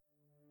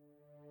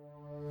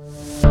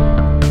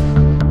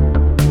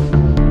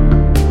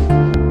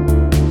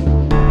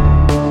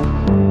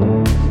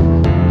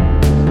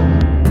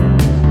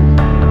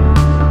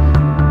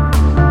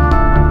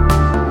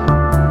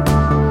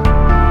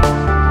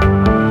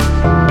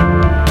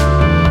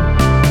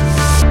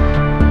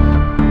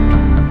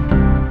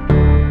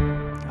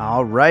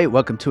right,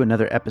 welcome to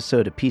another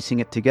episode of Piecing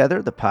It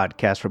Together, the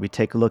podcast where we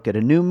take a look at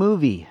a new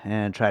movie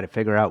and try to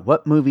figure out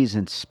what movies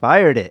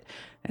inspired it.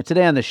 And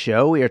today on the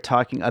show, we are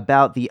talking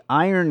about The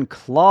Iron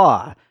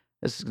Claw.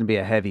 This is going to be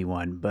a heavy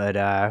one,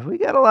 but we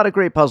got a lot of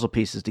great puzzle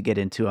pieces to get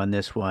into on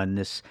this one.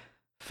 This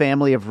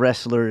family of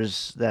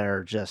wrestlers that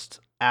are just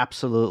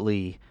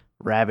absolutely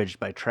ravaged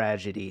by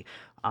tragedy.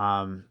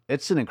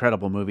 It's an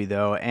incredible movie,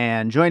 though.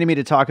 And joining me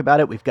to talk about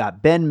it, we've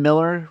got Ben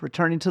Miller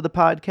returning to the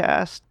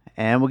podcast.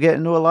 And we'll get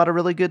into a lot of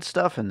really good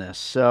stuff in this.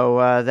 So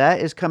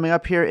that is coming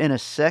up here in a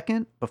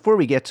second. Before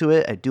we get to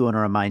it, I do want to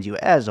remind you,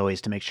 as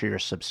always, to make sure you're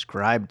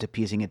subscribed to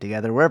Piecing It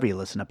Together wherever you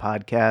listen to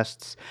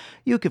podcasts.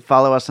 You can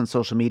follow us on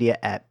social media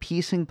at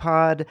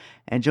PiecingPod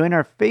and join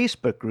our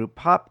Facebook group,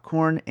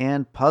 Popcorn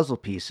and Puzzle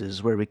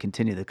Pieces, where we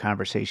continue the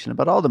conversation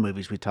about all the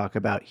movies we talk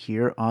about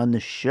here on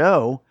the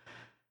show.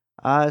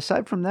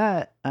 Aside from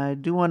that, I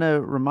do want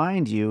to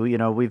remind you,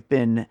 we've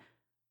been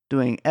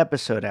doing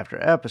episode after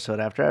episode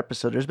after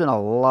episode. There's been a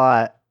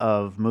lot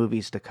of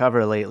movies to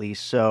cover lately.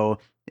 So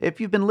if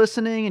you've been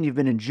listening and you've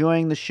been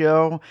enjoying the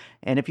show,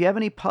 and if you have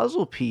any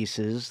puzzle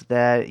pieces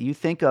that you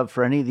think of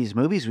for any of these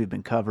movies we've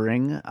been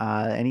covering,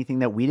 anything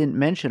that we didn't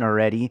mention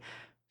already,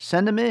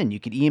 send them in. You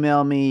can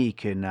email me, you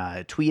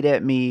can tweet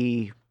at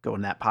me, go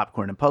in that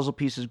Popcorn and Puzzle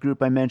Pieces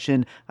group I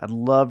mentioned. I'd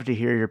love to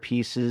hear your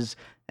pieces,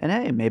 and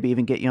hey, maybe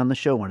even get you on the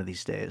show one of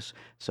these days.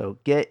 So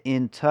get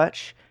in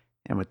touch.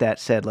 And with that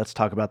said, let's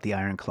talk about The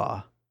Iron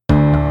Claw.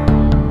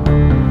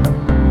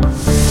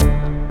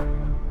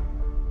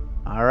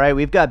 All right,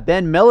 we've got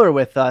Ben Miller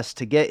with us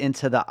to get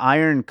into The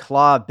Iron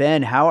Claw.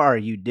 Ben, how are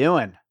you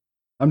doing?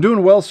 I'm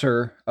doing well,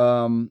 sir.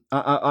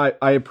 I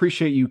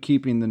appreciate you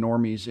keeping the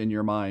normies in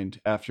your mind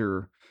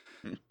after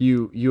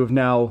you have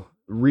now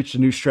reached a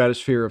new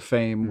stratosphere of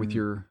fame with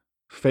your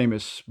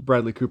famous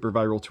Bradley Cooper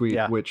viral tweet,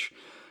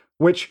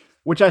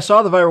 which I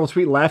saw the viral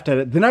tweet, laughed at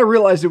it. Then I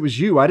realized it was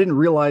you. I didn't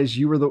realize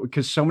you were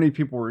because so many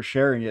people were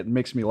sharing it. It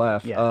makes me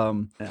laugh.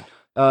 To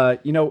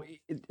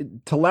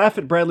laugh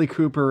at Bradley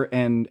Cooper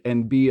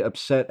and be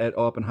upset at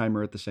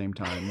Oppenheimer at the same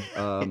time.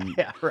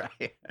 Yeah,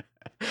 right.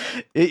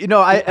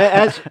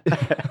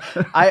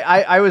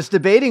 I was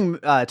debating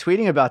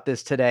tweeting about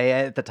this today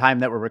at the time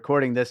that we're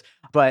recording this,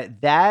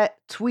 but that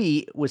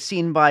tweet was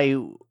seen by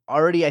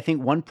already, I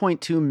think,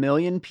 1.2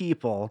 million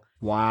people.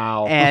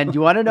 Wow. And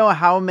you want to know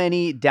how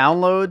many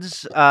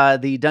downloads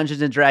the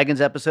Dungeons and Dragons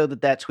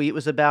episode that tweet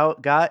was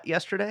about got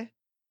yesterday?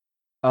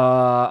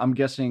 I'm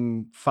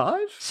guessing 5?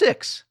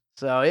 6.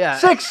 So yeah.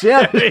 6,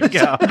 yeah. There you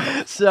go.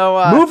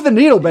 So move the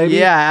needle, baby.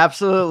 Yeah,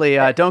 absolutely.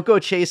 Don't go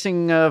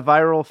chasing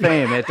viral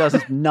fame. It does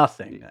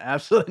nothing.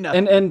 Absolutely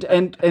nothing.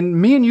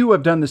 And me and you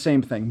have done the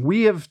same thing.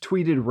 We have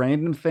tweeted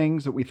random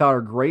things that we thought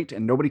are great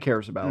and nobody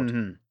cares about.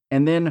 Mm-hmm.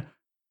 And then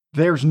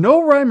there's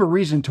no rhyme or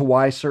reason to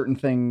why certain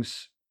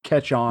things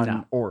catch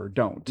on or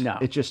don't. No.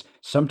 It just,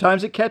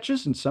 sometimes it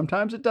catches and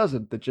sometimes it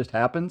doesn't. That just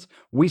happens.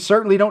 We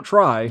certainly don't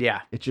try.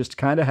 Yeah. It just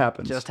kind of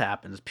happens. Just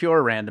happens.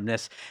 Pure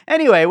randomness.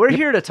 Anyway, we're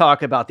here to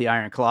talk about The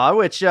Iron Claw,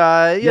 which,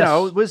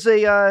 was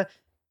a,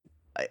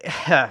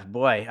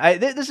 boy,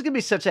 this is going to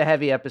be such a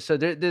heavy episode.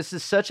 This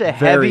is such a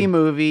heavy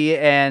movie,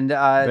 and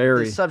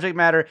the subject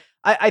matter.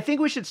 I think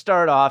we should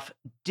start off.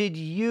 Did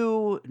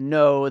you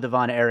know the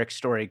Von Erich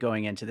story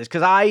going into this?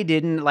 Because I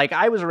didn't.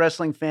 I was a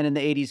wrestling fan in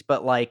the 80s,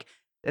 but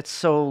it's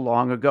so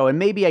long ago, and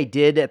maybe I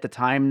did at the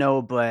time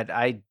know, but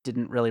I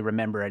didn't really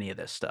remember any of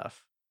this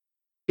stuff.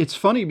 It's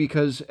funny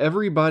because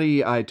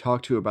everybody I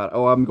talk to about,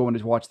 I'm going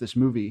to watch this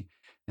movie,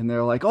 and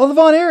they're like, the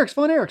Von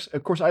Erichs.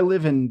 Of course, I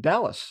live in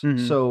Dallas,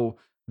 so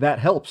that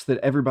helps that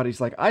everybody's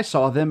like, I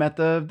saw them at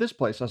this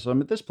place, I saw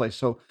them at this place.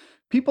 So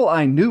people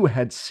I knew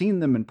had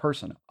seen them in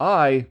person.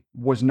 I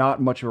was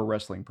not much of a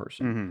wrestling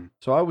person,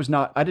 so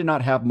I did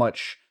not have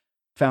much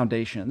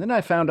foundation. And then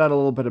I found out a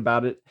little bit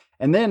about it.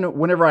 And then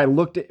whenever I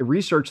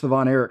researched the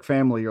Von Erich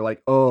family, you're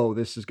like, oh,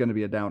 this is going to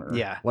be a downer.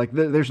 Yeah.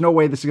 There's no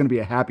way this is going to be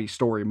a happy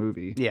story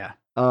movie. Yeah.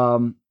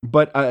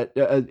 But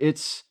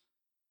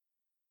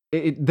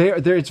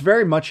it's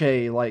very much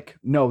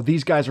no,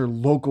 these guys are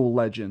local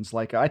legends.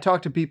 I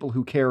talk to people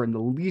who care in the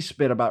least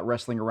bit about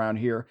wrestling around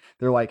here.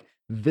 They're like,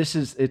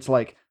 it's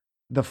like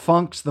the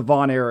Funks, the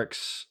Von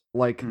Erichs,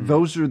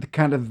 those are the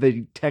kind of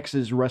the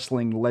Texas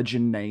wrestling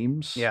legend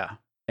names. Yeah.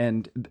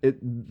 And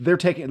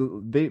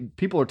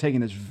people are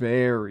taking this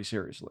very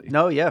seriously.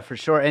 No, yeah, for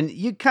sure. And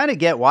you kind of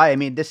get why. I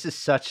mean, this is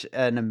such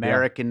an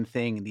American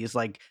thing. These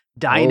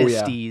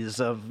dynasties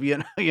of,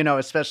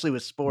 especially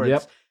with sports.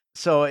 Yep.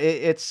 So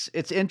it's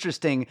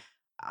interesting.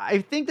 I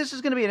think this is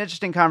going to be an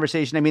interesting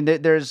conversation. I mean,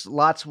 there's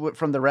lots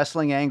from the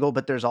wrestling angle,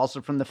 but there's also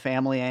from the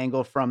family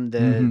angle, from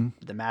the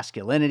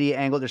masculinity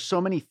angle. There's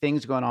so many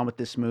things going on with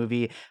this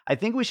movie. I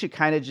think we should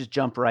kind of just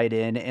jump right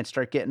in and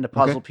start getting to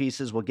puzzle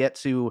pieces. We'll get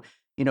to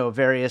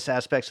various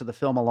aspects of the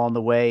film along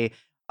the way.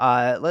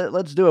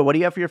 Let's do it. What do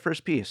you have for your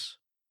first piece?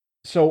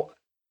 So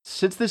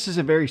since this is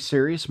a very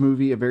serious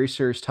movie, a very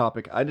serious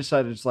topic, I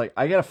decided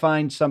I got to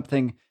find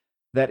something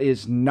that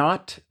is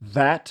not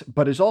that,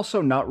 but is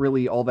also not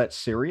really all that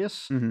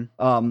serious,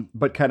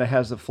 but kind of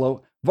has the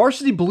flow.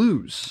 Varsity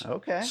Blues.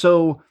 Okay.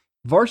 So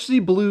Varsity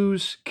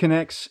Blues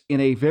connects in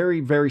a very,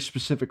 very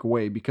specific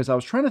way because I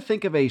was trying to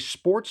think of a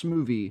sports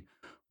movie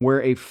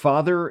where a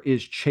father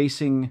is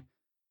chasing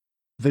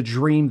the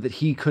dream that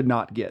he could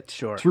not get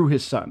Sure. through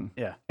his son.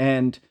 Yeah.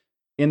 And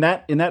in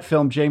that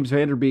film, James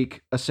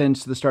Vanderbeek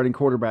ascends to the starting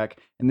quarterback,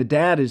 and the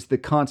dad is the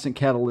constant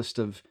catalyst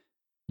of,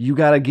 you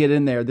got to get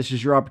in there. This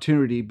is your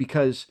opportunity,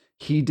 because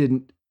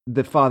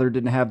the father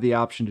didn't have the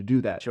option to do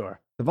that.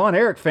 Sure. The Von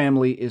Erich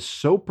family is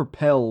so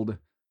propelled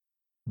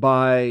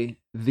by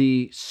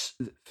the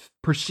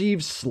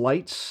perceived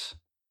slights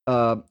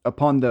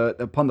upon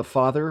the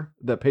father,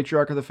 the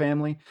patriarch of the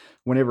family,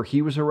 whenever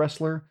he was a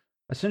wrestler.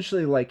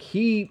 Essentially, like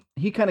he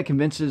kind of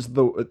convinces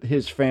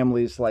his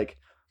family's like,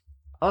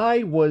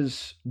 I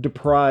was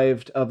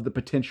deprived of the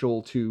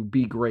potential to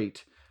be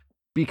great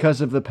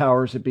because of the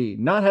powers that be,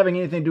 not having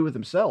anything to do with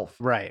himself.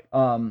 Right.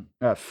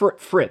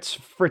 Fritz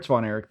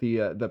von Erich,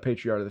 the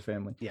patriarch of the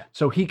family. Yeah.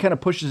 So he kind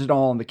of pushes it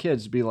all on the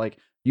kids to be like,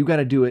 you got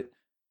to do it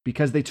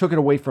because they took it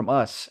away from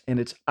us, and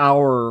it's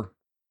our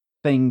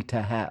thing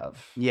to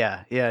have.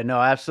 Yeah. Yeah.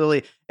 No,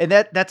 absolutely. And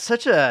that's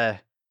such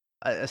a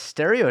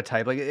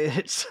stereotype. Like,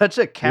 it's such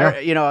a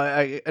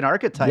an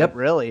archetype, Yep.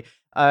 really,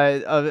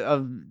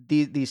 of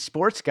these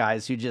sports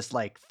guys who just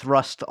like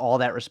thrust all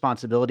that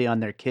responsibility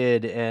on their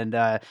kid.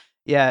 And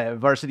yeah,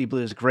 Varsity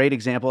Blues, great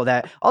example of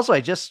that. Also, I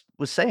just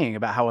was saying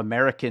about how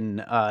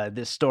American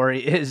this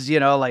story is.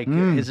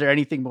 Is there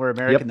anything more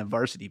American than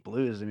Varsity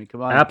Blues? I mean,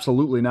 come on.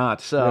 Absolutely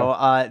not.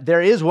 So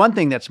there is one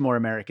thing that's more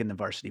American than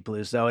Varsity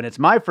Blues, though, and it's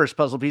my first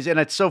puzzle piece. And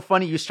it's so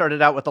funny you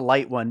started out with a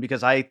light one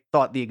because I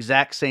thought the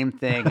exact same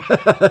thing.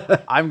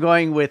 I'm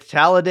going with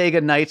Talladega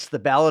Nights, The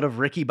Ballad of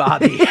Ricky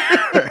Bobby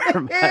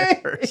for my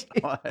first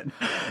one.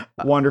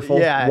 Wonderful.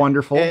 Yeah,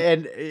 wonderful.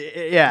 And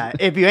yeah,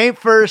 if you ain't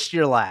first,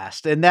 you're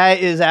last. And that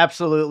is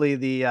absolutely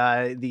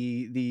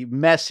the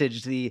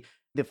message, the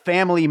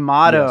family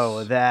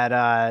motto that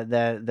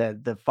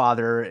the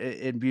father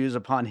imbues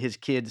upon his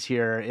kids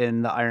here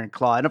in the Iron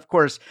Claw. And of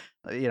course,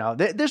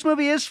 this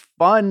movie is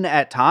fun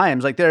at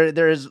times. Like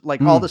there is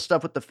like all the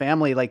stuff with the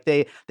family. Like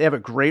they have a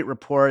great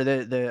rapport.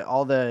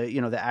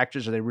 The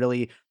actors, they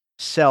really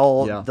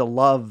sell the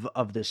love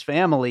of this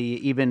family,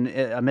 even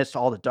amidst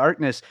all the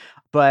darkness.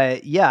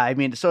 But yeah, I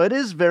mean, so it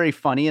is very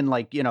funny, and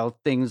like,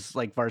 things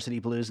like Varsity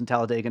Blues and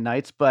Talladega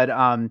Nights, but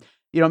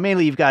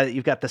mainly you've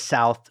got the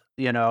South,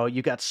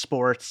 you've got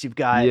sports, you've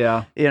got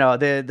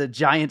the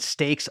giant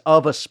stakes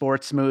of a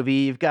sports movie.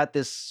 You've got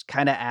this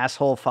kind of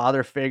asshole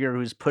father figure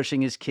who's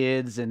pushing his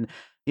kids and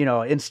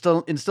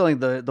instilling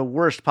the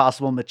worst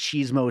possible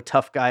machismo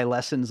tough guy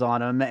lessons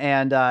on him.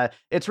 And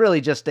it's really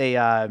just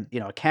a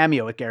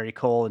cameo with Gary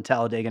Cole in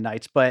Talladega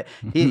Nights, but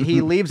he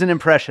leaves an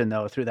impression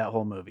though through that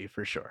whole movie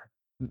for sure.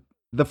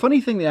 The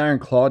funny thing the Iron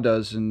Claw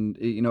does, and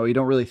you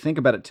don't really think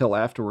about it till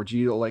afterwards.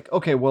 You like,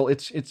 okay, well,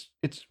 it's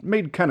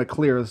made kind of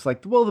clear. It's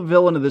like, well, the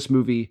villain of this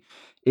movie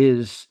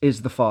is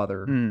the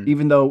father,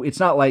 even though it's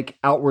not like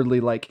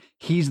outwardly like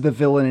he's the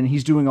villain and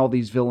he's doing all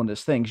these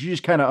villainous things. You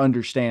just kind of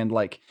understand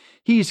like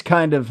he's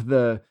kind of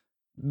the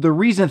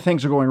reason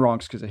things are going wrong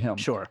is because of him.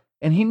 Sure.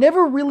 And he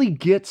never really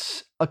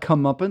gets a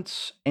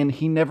comeuppance, and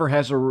he never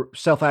has a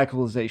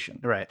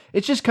self-actualization. Right.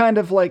 It's just kind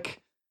of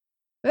like,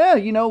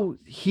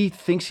 he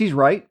thinks he's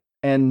right.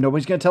 And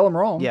nobody's going to tell him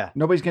wrong. Yeah.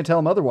 Nobody's going to tell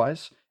him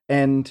otherwise.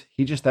 And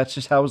that's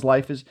just how his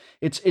life is.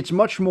 It's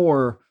much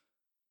more,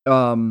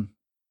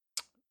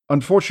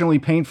 unfortunately,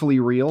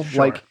 painfully real.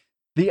 Sure. Like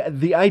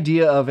the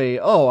idea of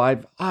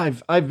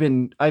I've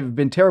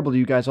been terrible to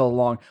you guys all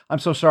along. I'm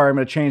so sorry. I'm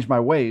going to change my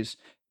ways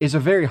is a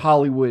very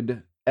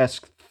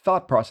Hollywood-esque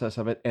thought process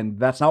of it. And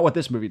that's not what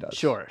this movie does.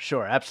 Sure.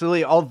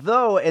 Absolutely.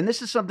 Although, and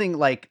this is something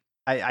like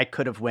I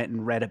could have went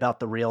and read about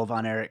the real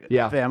Von Erich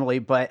family,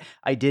 but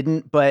I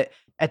didn't. But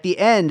at the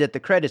end, at the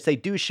credits, they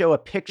do show a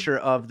picture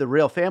of the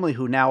real family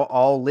who now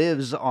all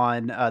lives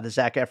on the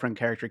Zac Efron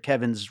character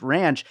Kevin's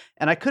ranch.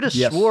 And I could have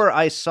swore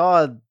I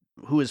saw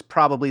who is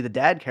probably the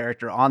dad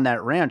character on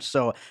that ranch.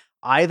 So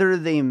either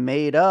they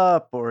made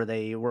up or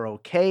they were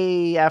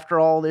okay after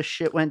all this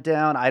shit went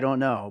down. I don't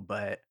know,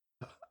 but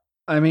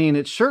I mean,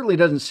 it certainly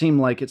doesn't seem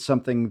like it's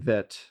something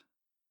that,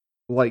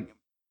 like,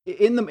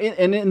 in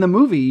the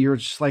movie, you're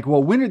just like,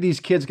 well, when are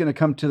these kids going to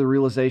come to the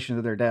realization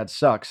that their dad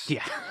sucks?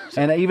 Yeah.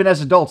 And even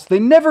as adults, they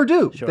never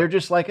do. Sure. They're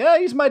just like,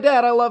 he's my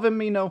dad. I love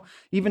him.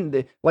 Even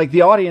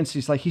the audience,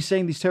 he's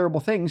saying these terrible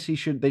things. They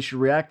should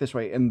react this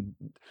way. And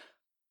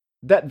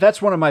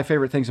that's one of my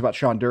favorite things about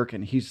Sean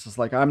Durkin. He's just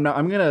like, I'm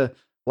going to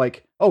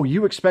like, oh,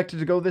 you expected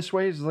to go this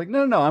way? He's like,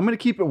 no, I'm going to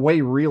keep it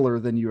way realer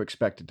than you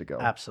expected to go.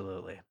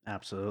 Absolutely.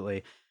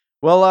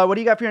 Well, what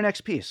do you got for your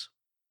next piece?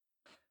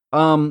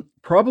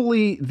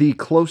 Probably the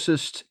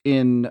closest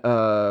in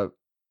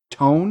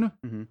tone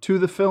to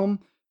the film,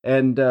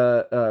 and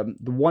the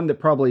one that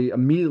probably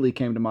immediately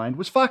came to mind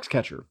was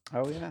Foxcatcher.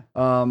 Oh yeah.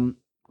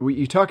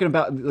 You're talking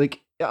about,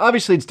 like,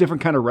 obviously it's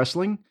different kind of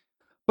wrestling,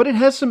 but it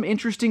has some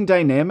interesting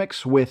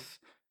dynamics with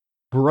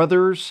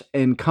brothers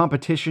and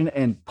competition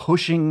and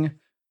pushing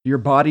your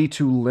body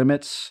to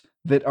limits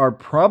that are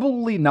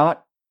probably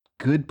not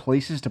good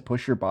places to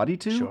push your body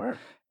to. Sure.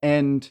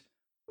 And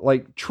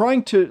like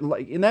trying to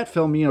like in that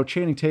film,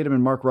 Channing Tatum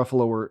and Mark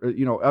Ruffalo were,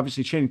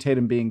 obviously Channing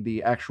Tatum being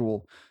the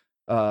actual,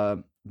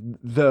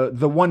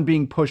 the one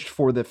being pushed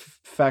for the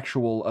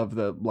factual of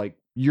the like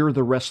you're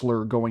the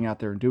wrestler going out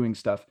there and doing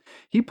stuff.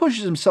 He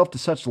pushes himself to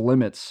such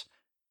limits,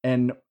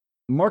 and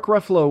Mark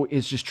Ruffalo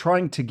is just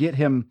trying to get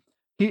him.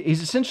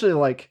 He's essentially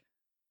like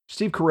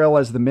Steve Carell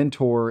as the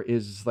mentor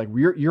is like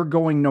you're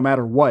going no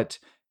matter what,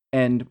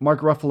 and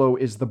Mark Ruffalo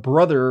is the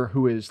brother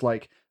who is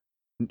like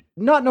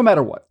not no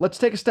matter what. Let's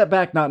take a step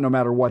back. Not no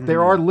matter what.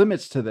 There are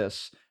limits to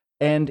this,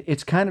 and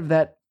it's kind of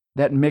that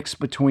mix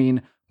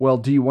between, well,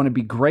 do you want to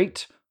be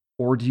great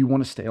or do you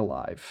want to stay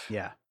alive?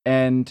 Yeah.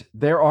 And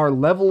there are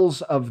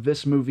levels of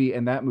this movie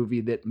and that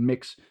movie that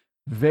mix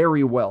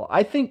very well.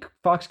 I think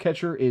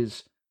Foxcatcher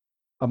is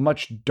a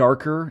much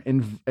darker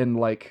and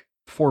like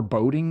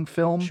foreboding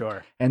film.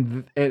 Sure.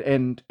 And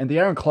the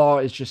Iron Claw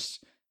is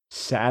just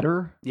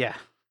sadder. Yeah.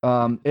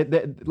 I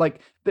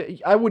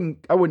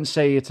wouldn't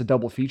say it's a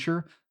double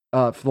feature.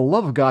 For the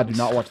love of God, do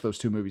not watch those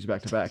two movies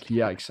back to back.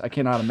 Yikes! I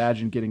cannot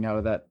imagine getting out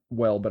of that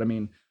well. But I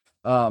mean,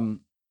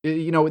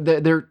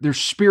 they're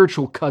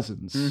spiritual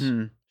cousins.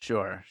 Mm-hmm.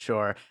 Sure.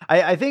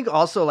 I think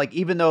also, like,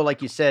 even though,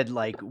 like you said,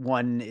 like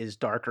one is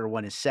darker,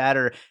 one is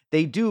sadder,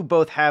 they do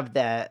both have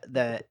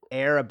that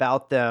air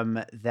about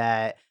them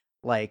that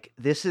like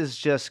this is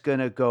just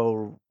gonna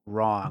go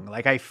wrong.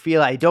 Like I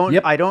feel I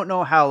don't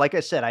know how. Like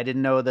I said, I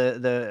didn't know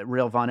the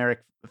real Von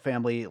Erich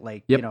family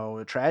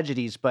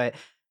tragedies, but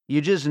you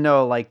just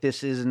know like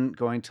this isn't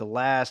going to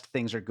last.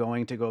 Things are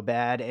going to go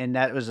bad, and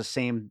that was the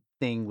same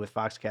thing with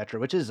Foxcatcher,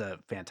 which is a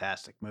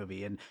fantastic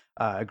movie and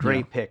a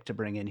great pick to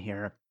bring in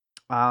here.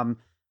 I'm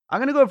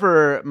gonna go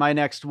for my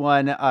next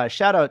one.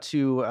 Shout out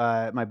to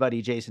my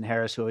buddy Jason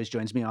Harris, who always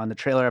joins me on the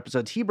trailer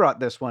episodes. He brought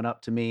this one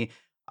up to me,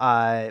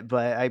 but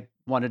I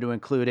wanted to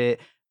include it.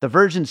 The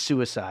Virgin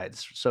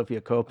Suicides,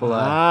 Sofia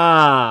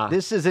Coppola.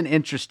 This is an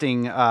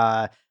interesting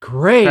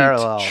great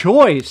parallel.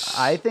 Choice.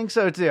 I think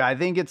so too. I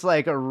think it's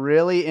like a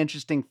really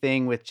interesting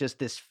thing with just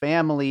this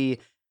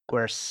family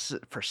where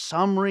for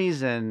some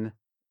reason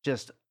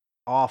just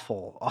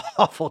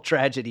awful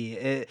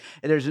tragedy.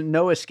 There's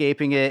no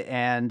escaping it,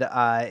 and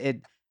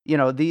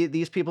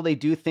these people, they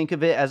do think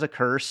of it as a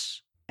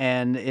curse,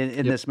 and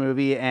in this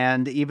movie,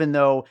 and even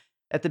though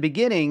at the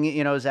beginning,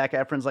 Zac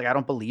Efron's like, I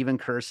don't believe in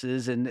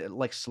curses, and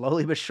like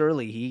slowly but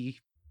surely he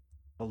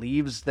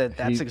believes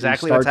that's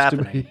exactly what's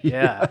happening.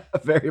 Yeah,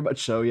 very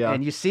much so. Yeah,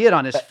 and you see it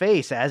on his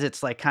face as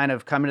it's like kind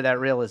of coming to that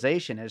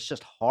realization. It's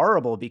just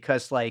horrible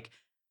because like.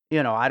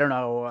 I don't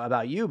know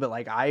about you, but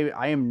like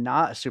I am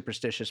not a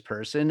superstitious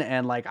person,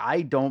 and like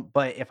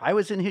but if I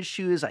was in his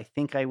shoes, I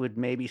think I would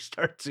maybe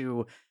start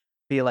to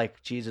be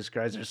like, Jesus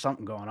Christ, there's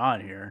something going on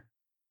here.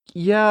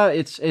 Yeah,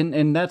 it's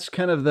and that's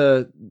kind of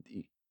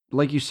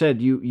like you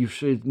said, you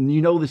should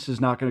this is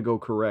not going to go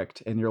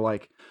correct, and you're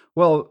like,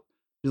 well,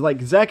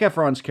 like Zac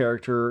Efron's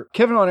character,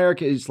 Kevin Von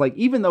Erich is like,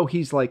 even though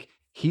he's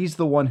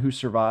the one who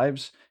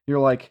survives, you're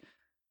like.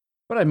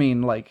 But I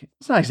mean, like,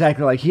 it's not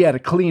exactly like he had a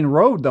clean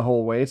road the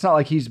whole way. It's not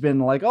like he's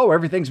been like, oh,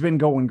 everything's been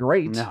going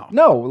great.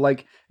 No,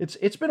 like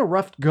it's been a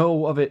rough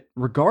go of it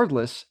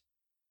regardless,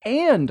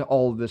 and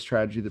all of this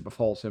tragedy that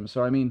befalls him.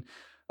 So I mean,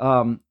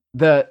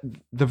 the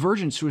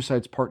Virgin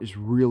Suicides part is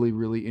really,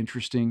 really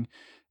interesting,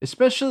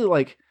 especially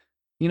like,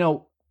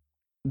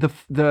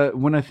 the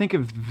when I think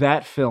of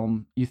that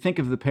film, you think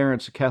of the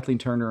parents of Kathleen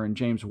Turner and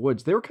James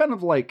Woods. They were kind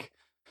of like,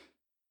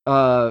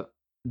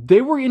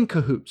 they were in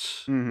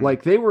cahoots. Mm-hmm.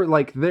 Like they were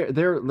like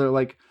they're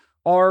like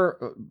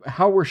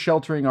how we're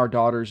sheltering our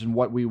daughters and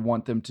what we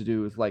want them to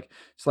do. It's like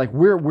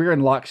we're in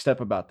lockstep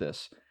about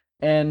this.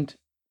 And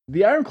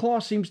the Iron Claw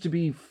seems to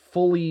be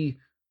fully.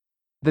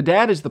 The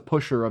dad is the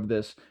pusher of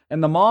this,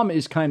 and the mom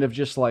is kind of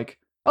just like,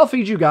 I'll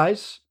feed you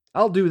guys.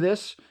 I'll do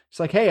this. It's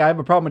like, hey, I have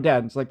a problem with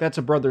dad. It's like, that's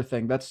a brother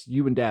thing. That's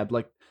you and dad.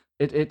 Like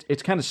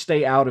it's kind of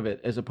stay out of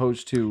it as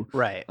opposed to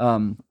right.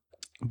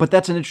 But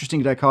that's an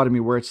interesting dichotomy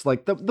where it's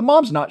like the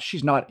mom's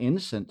she's not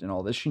innocent in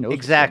all this. She knows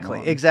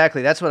exactly.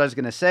 That's what I was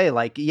gonna say.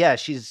 Like, yeah,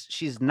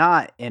 she's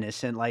not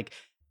innocent. Like,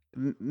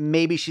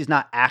 maybe she's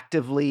not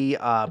actively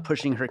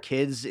pushing her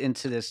kids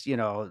into this,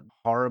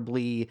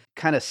 horribly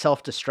kind of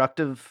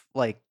self-destructive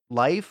like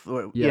life.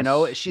 Or,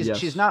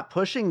 she's not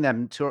pushing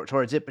them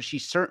towards it, but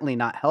she's certainly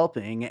not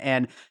helping,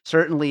 and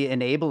certainly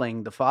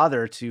enabling the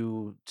father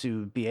to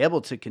be able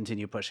to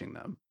continue pushing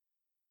them.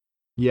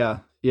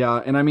 Yeah,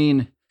 and I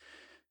mean.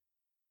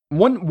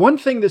 One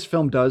thing this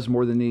film does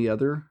more than any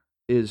other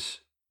is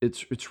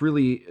it's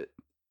really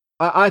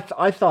I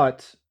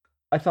thought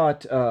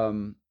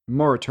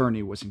Maura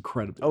Tierney was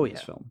incredible in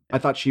this film. Yeah. I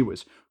thought she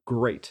was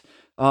great.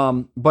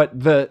 But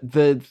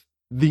the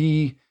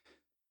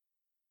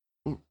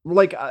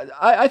like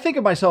I think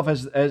of myself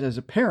as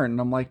a parent, and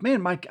I'm like,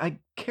 man, I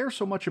care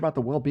so much about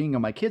the well-being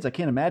of my kids. I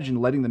can't imagine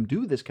letting them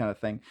do this kind of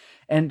thing.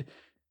 And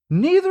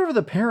neither of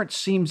the parents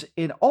seems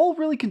at all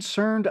really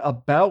concerned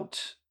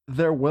about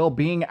their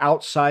well-being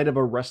outside of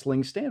a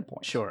wrestling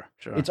standpoint. Sure.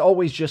 It's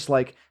always just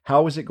like,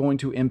 how is it going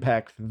to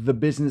impact the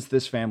business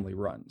this family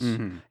runs?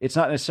 Mm-hmm. It's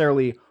not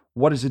necessarily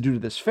what does it do to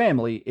this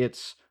family.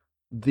 It's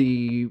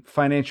the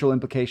financial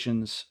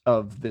implications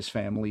of this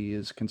family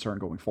is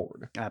concerned going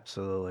forward.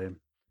 Absolutely.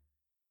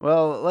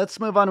 Well, let's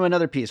move on to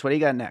another piece. What do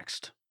you got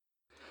next?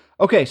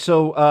 Okay,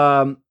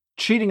 so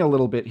cheating a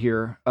little bit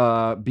here,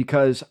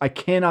 because I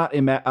cannot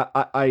imagine.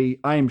 I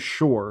am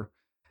sure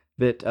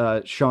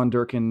that Sean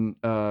Durkin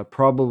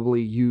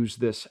probably used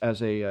this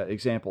as a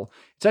example.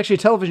 It's actually a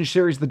television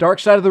series, The Dark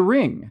Side of the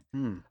Ring.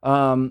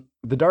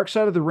 The Dark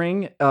Side of the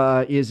Ring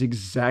is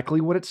exactly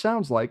what it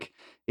sounds like.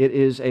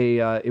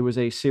 It was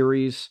a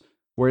series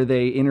where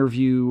they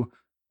interview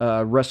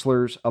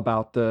wrestlers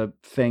about the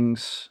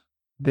things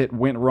that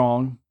went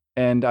wrong.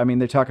 And I mean,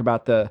 they talk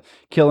about the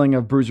killing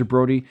of Bruiser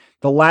Brody.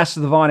 The last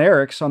of the Von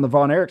Erichs on the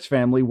Von Erichs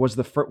family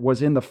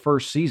was in the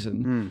first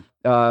season.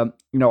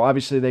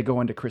 Obviously they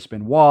go into Chris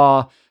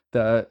Benoit,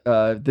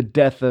 the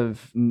death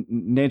of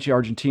Nancy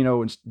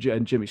Argentino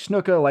and Jimmy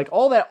Snuka, like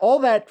all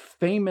that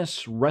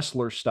famous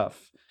wrestler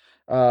stuff.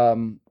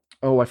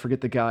 I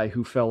forget the guy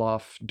who fell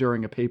off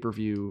during a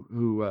pay-per-view.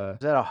 Who is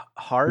that? A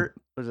Hart?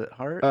 Was it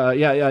Hart?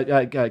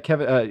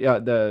 Kevin.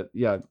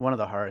 One of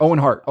the Harts. Owen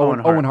Hart.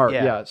 Owen Hart.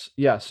 Yeah. Yes.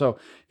 Yeah. So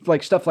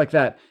like stuff like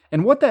that,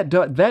 and what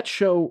that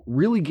show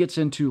really gets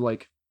into,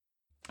 like,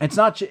 it's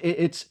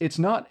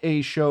not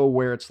a show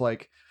where it's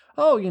like,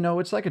 oh,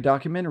 it's like a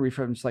documentary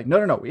from. It's like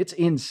no. It's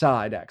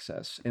inside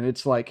access, and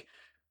it's like,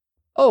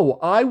 oh,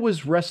 I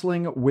was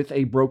wrestling with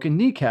a broken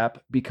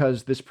kneecap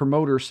because this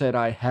promoter said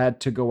I had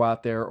to go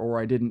out there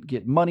or I didn't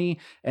get money,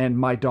 and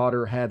my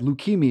daughter had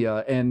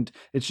leukemia. And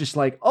it's just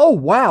like, oh,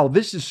 wow,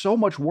 this is so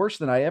much worse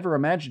than I ever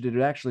imagined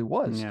it actually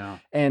was. Yeah.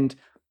 And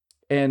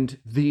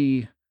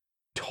the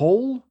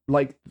toll,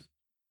 like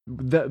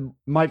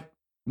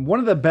one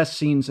of the best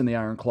scenes in the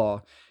Iron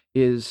Claw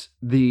is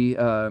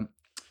the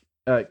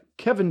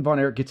Kevin Von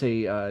Erich gets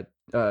a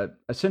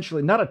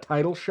essentially not a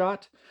title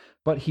shot,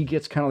 but he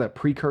gets kind of that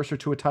precursor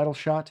to a title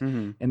shot,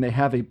 and they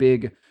have a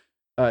big,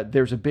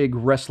 there's a big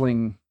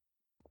wrestling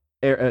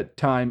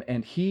time,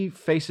 and he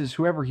faces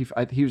whoever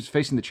he was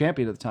facing, the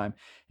champion at the time,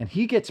 and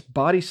he gets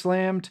body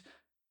slammed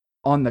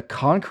on the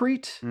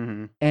concrete,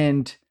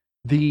 and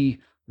the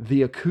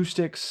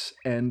acoustics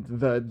and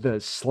the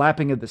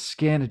slapping of the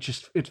skin,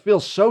 it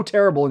feels so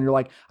terrible, and you're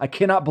like, I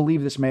cannot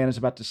believe this man is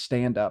about to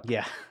stand up.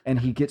 Yeah. And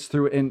he gets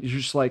through it, and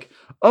you're just like,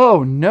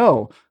 oh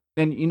no.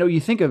 And you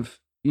think of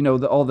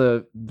all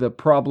the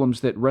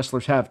problems that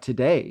wrestlers have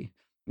today,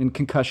 and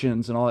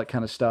concussions and all that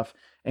kind of stuff.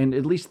 And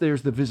at least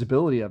there's the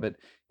visibility of it.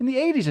 In the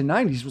 80s and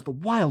 90s was the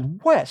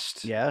Wild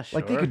West. Yeah, sure.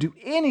 Like they could do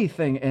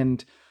anything,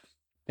 and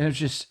it's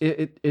just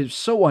it is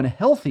so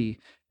unhealthy.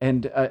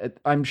 And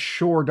I'm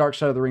sure Dark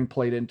Side of the Ring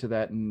played into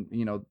that, and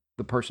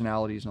the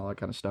personalities and all that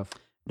kind of stuff.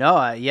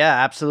 No,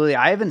 yeah, absolutely.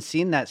 I haven't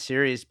seen that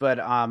series, but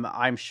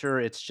I'm sure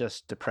it's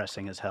just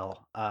depressing as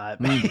hell.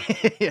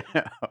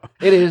 It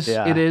is.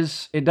 Yeah. It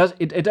is. It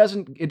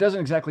doesn't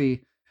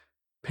exactly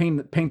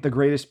paint the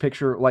greatest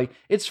picture. Like,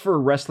 it's for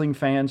wrestling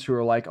fans who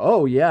are like,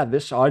 oh yeah,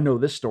 I know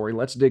this story.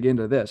 Let's dig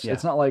into this. Yeah.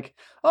 It's not like,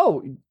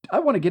 oh, I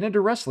want to get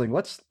into wrestling.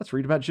 Let's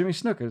read about Jimmy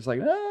Snuka. It's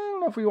like, I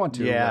don't know if we want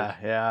to. Yeah,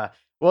 yeah.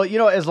 Well,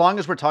 as long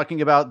as we're talking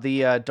about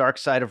the dark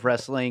side of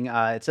wrestling,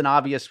 it's an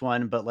obvious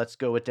one, but let's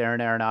go with Darren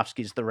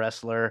Aronofsky's The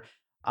Wrestler.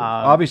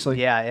 Obviously.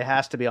 Yeah, it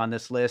has to be on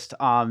this list.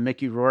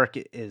 Mickey Rourke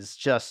is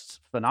just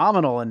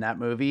phenomenal in that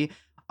movie.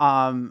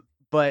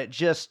 But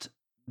just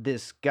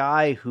this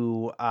guy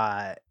who,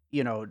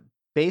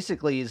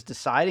 basically is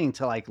deciding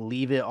to like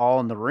leave it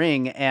all in the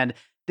ring. And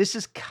this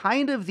is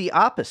kind of the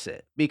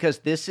opposite, because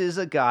this is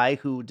a guy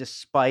who,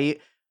 despite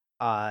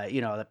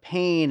the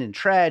pain and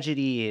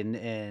tragedy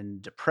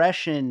and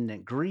depression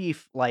and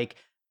grief, like,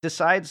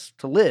 decides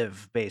to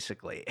live,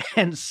 basically.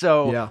 And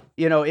so,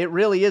 it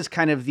really is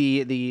kind of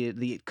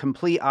the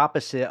complete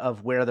opposite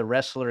of where The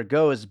Wrestler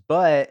goes.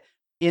 But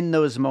in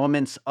those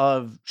moments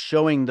of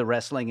showing the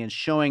wrestling and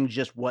showing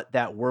just what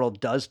that world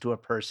does to a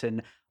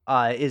person,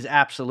 is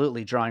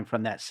absolutely drawing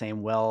from that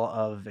same well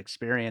of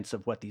experience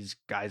of what these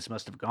guys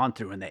must have gone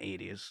through in the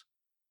 80s.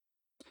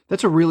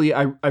 That's I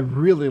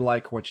really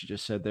like what you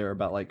just said there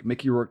about, like,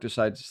 Mickey Rourke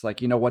decides, it's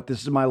like, you know what,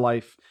 this is my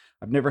life.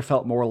 I've never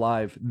felt more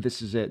alive.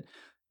 This is it.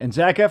 And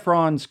Zac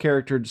Efron's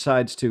character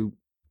decides to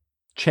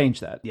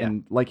change that. Yeah.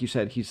 And like you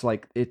said, he's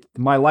like,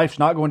 my life's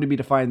not going to be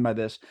defined by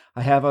this.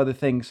 I have other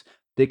things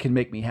that can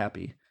make me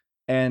happy.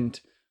 And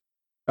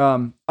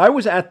I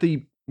was at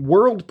the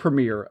world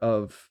premiere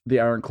of The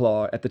Iron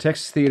Claw at the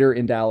Texas Theater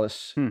in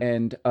Dallas,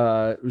 and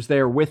was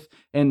there with,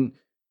 and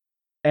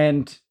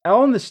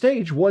on the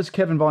stage was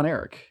Kevin Von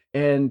Erich,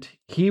 and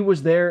he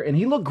was there, and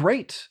he looked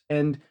great,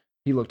 and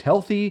he looked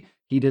healthy.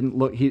 He didn't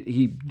look,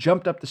 he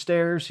jumped up the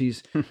stairs.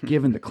 He's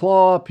given the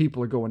claw.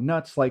 People are going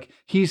nuts. Like,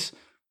 he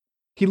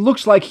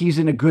looks like he's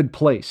in a good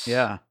place.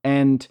 Yeah.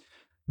 And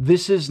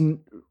this is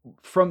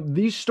from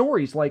these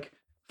stories, like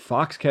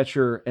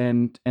Foxcatcher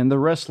and The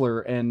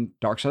Wrestler and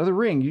Dark Side of the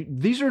Ring.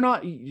 These are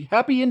not,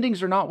 happy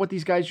endings are not what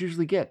these guys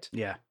usually get.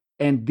 Yeah.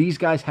 And these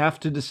guys have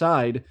to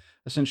decide,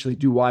 essentially,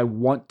 do I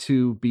want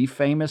to be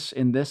famous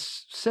in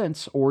this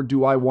sense, or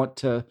do I want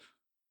to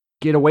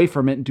get away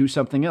from it and do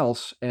something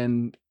else?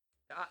 And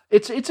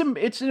it's an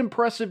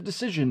impressive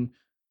decision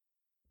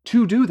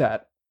to do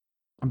that,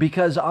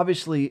 because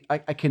obviously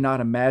I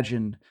cannot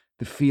imagine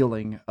the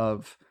feeling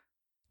of,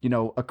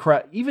 a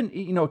crowd,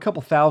 even, a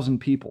couple thousand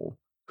people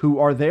who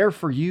are there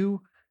for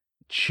you,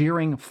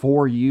 cheering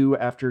for you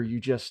after you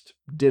just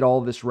did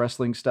all this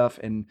wrestling stuff,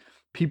 and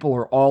people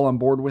are all on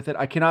board with it.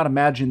 I cannot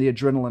imagine the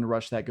adrenaline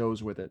rush that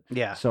goes with it.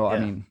 Yeah. So, I yeah.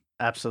 mean,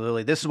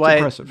 Absolutely. This is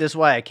impressive.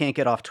 why I can't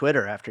get off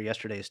Twitter after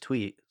yesterday's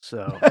tweet.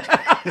 So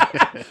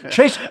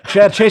chase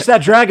that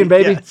dragon,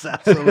 baby. Yes,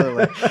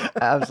 absolutely.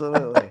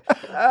 Absolutely.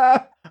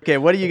 Okay,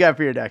 what do you got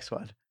for your next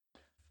one?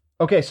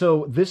 Okay,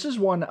 so this is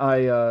one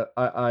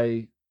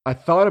I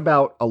thought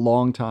about a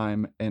long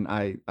time, and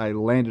I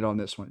landed on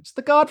this one. It's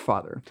The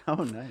Godfather.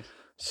 Oh, nice.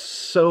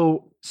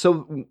 So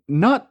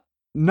not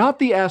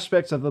the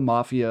aspects of the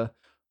mafia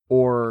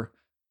or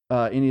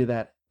any of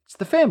that. It's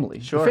the family,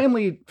 Sure.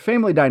 the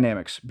family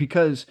dynamics,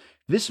 because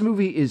this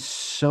movie is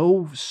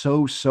so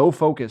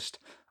focused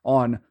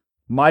on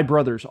my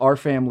brothers, our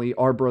family,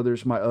 our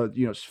brothers, my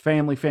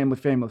family.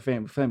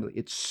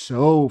 It's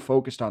so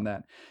focused on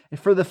that. And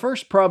for the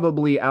first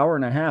probably hour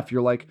and a half,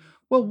 you're like,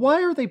 well,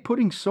 why are they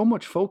putting so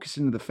much focus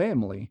into the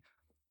family?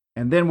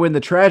 And then when the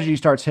tragedy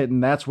starts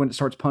hitting, that's when it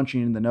starts punching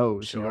you in the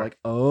nose. Sure. And you're like,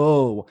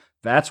 oh,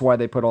 that's why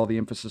they put all the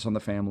emphasis on the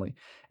family.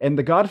 And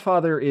The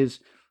Godfather is,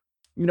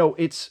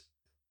 it's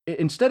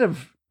instead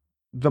of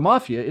the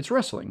mafia, it's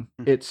wrestling.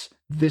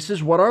 This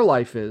is what our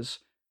life is.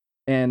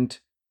 And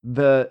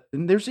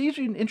there's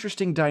even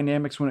interesting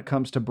dynamics when it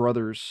comes to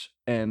brothers,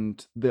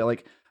 and the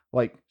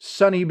like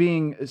Sonny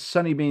being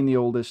the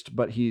oldest,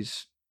 but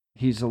he's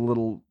a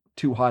little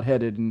too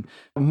hot-headed, and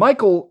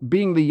Michael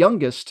being the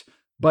youngest,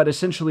 but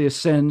essentially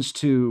ascends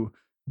to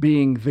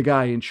being the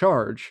guy in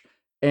charge.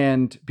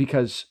 And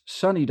because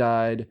Sonny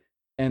died,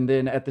 and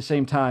then at the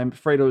same time,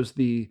 Fredo's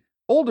the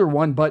older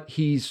one, but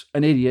he's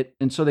an idiot.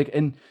 And so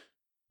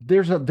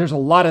there's a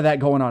lot of that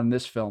going on in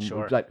this film.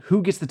 Sure. Like,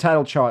 who gets the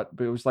title shot?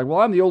 But it was like,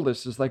 well, I'm the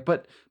oldest. It's like,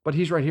 but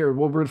he's right here.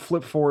 Well, we're going to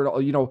flip forward.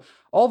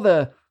 All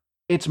the,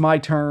 it's my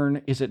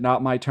turn. Is it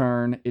not my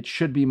turn? It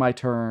should be my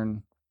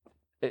turn.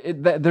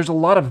 There's a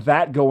lot of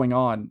that going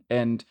on.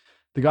 And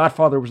The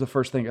Godfather was the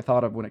first thing I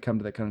thought of when it comes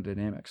to that kind of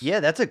dynamics.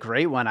 Yeah, that's a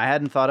great one. I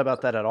hadn't thought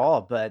about that at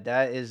all, but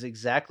that is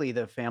exactly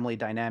the family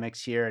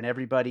dynamics here. And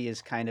everybody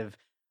is kind of,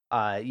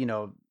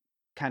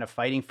 kind of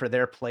fighting for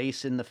their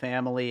place in the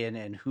family,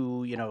 and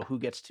who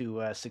gets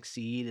to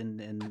succeed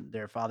in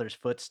their father's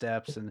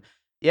footsteps. And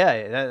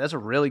yeah, that's a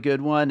really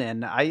good one.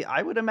 And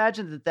I would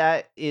imagine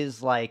that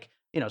is like,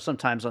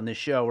 sometimes on this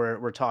show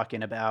we're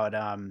talking about,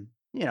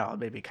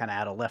 maybe kind of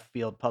out of left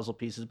field puzzle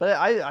pieces, but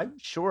I'm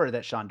sure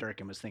that Sean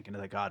Durkin was thinking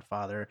of The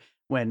Godfather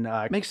when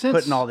Makes sense.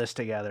 putting all this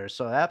together.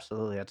 So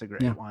absolutely, that's a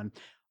great Yeah.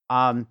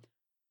 one.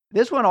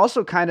 This one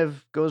also kind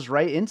of goes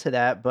right into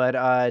that,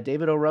 but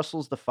David O.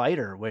 Russell's The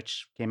Fighter,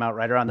 which came out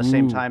right around the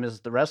same Ooh. time as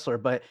The Wrestler.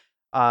 But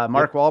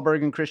Mark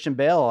Wahlberg and Christian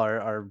Bale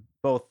are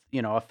both,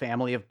 a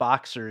family of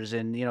boxers,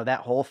 and that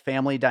whole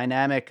family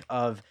dynamic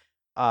of,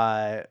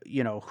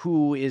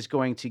 who is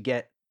going to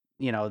get,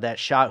 that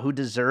shot, who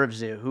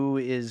deserves it, who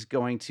is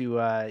going to,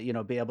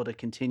 be able to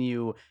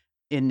continue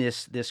in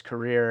this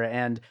career.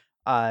 And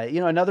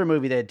another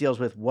movie that deals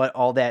with what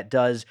all that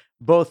does,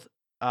 both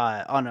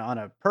on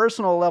a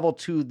personal level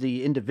to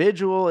the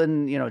individual,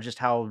 and just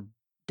how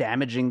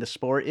damaging the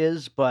sport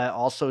is, but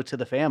also to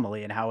the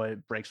family and how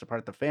it breaks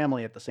apart the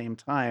family at the same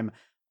time.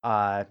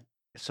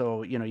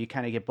 So you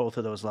kind of get both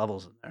of those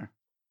levels in there.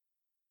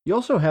 You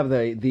also have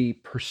the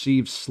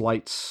perceived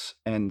slights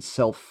and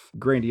self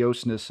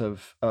grandioseness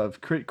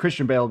of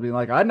Christian Bale being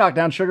like, I knocked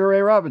down Sugar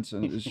Ray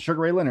Robinson,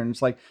 Sugar Ray Leonard. And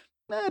it's like,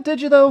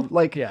 did you though?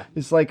 Like, Yeah.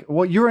 It's like,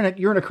 well, you're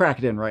in a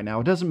crack den right now.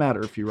 It doesn't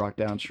matter if you rock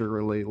down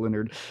Sugar Ray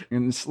Leonard.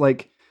 And it's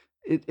like,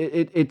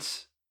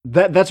 it's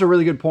that's a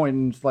really good point.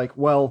 And it's like,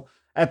 well,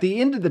 at the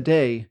end of the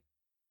day,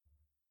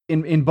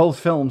 in both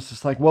films,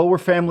 it's like, well, we're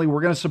family.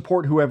 We're going to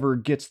support whoever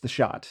gets the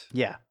shot.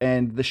 Yeah.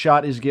 And the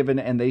shot is given,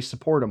 and they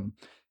support them.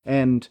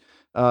 And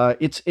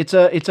it's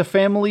a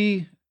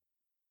family.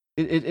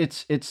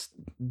 It's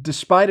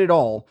despite it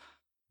all,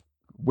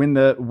 when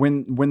the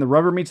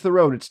rubber meets the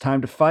road, it's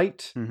time to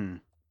fight. Mm-hmm.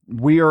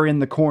 We are in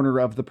the corner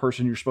of the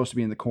person you're supposed to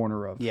be in the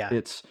corner of. Yeah.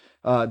 It's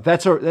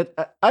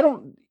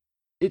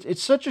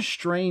it's such a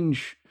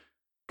strange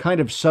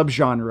kind of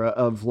subgenre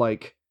of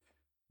like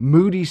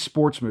moody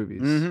sports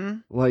movies. Mm-hmm.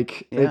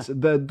 Like, Yeah. it's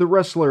the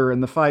Wrestler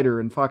and The Fighter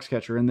and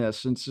Foxcatcher in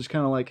this. And it's just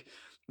kind of like,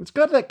 it's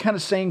got that kind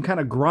of same kind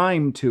of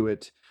grime to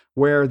it,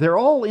 where they're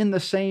all in the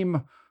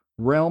same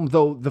realm,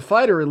 though The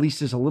Fighter at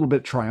least is a little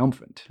bit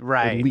triumphant.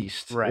 Right. At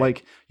least. Right.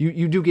 Like,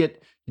 you do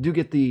get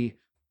the,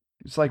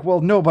 it's like,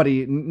 well,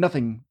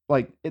 nothing,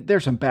 like,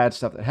 there's some bad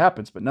stuff that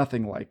happens, but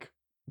nothing like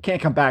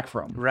can't come back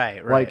from.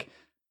 Right. Like,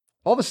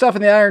 all the stuff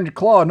in the Iron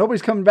Claw,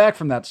 nobody's coming back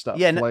from that stuff.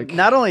 Yeah, like,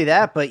 not only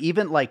that, but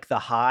even like the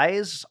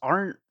highs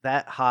aren't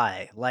that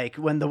high. Like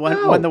when the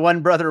No.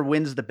 one brother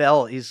wins the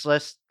belt, he's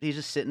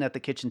just sitting at the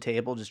kitchen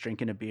table, just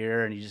drinking a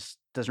beer, and he just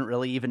doesn't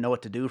really even know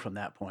what to do from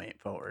that point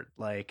forward.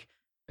 Like,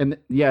 and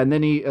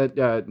then he,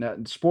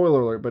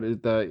 spoiler alert, but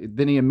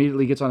then he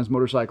immediately gets on his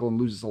motorcycle and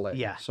loses a leg.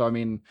 Yeah. So I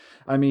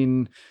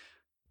mean,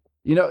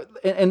 You know,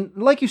 and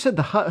like you said,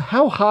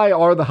 how high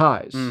are the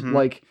highs? Mhm.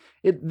 Like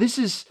this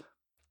is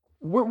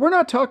we're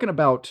not talking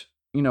about,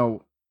 you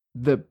know,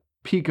 the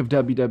peak of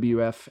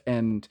WWF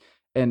and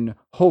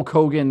Hulk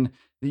Hogan,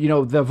 you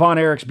know, the Von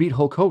Erichs beat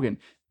Hulk Hogan.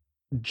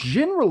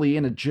 Generally,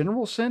 in a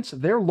general sense,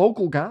 they're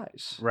local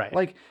guys. Right.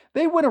 Like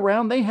they went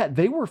around,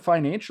 they were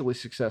financially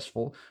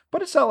successful,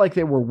 but it's not like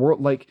they were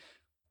like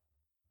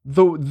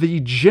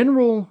the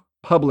general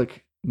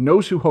public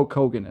knows who Hulk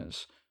Hogan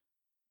is.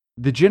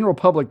 The general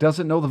public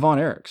doesn't know the Von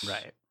Erichs.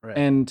 Right.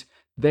 And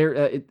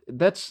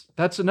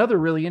that's another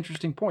really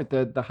interesting point.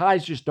 The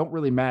highs just don't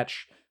really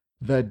match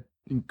the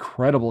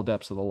incredible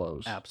depths of the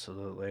lows.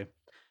 Absolutely.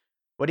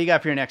 What do you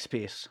got for your next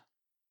piece?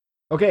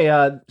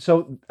 Okay,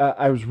 so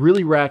I was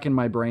really racking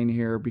my brain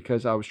here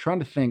because I was trying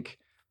to think.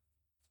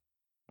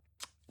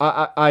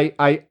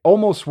 I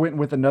almost went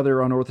with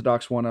another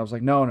unorthodox one. I was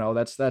like, no,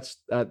 that's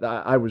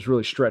I was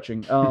really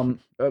stretching.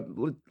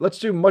 Let's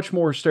do much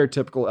more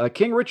stereotypical.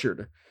 King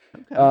Richard.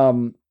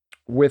 Okay.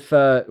 With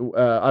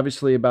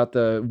obviously about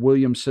the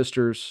Williams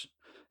sisters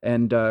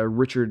and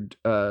Richard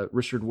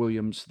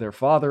Williams, their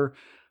father.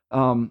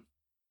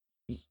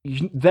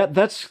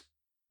 That's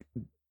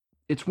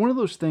it's one of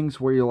those things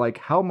where you're like,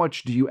 how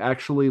much do you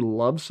actually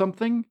love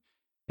something,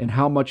 and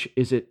how much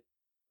is it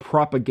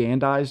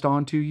propagandized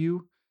onto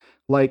you?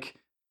 Like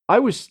I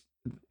was.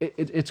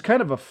 It's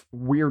kind of a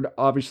weird,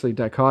 obviously,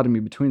 dichotomy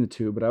between the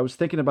two. But I was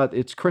thinking about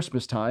it's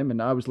Christmas time,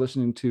 and I was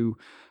listening to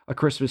a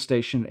Christmas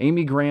station.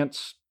 Amy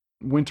Grant's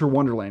Winter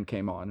Wonderland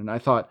came on, and I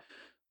thought,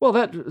 well,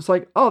 it's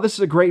like, oh, this is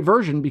a great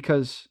version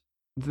because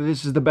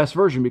this is the best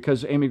version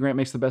because Amy Grant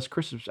makes the best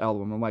Christmas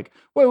album. I'm like,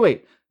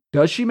 wait,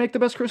 does she make the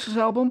best Christmas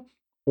album?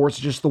 Or it's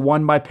just the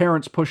one my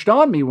parents pushed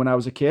on me when I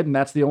was a kid, and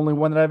that's the only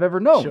one that I've ever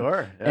known.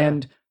 Sure. Yeah.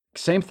 And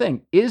same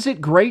thing. Is it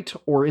great,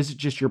 or is it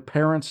just your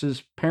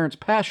parents'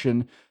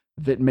 passion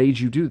that made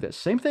you do this?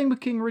 Same thing with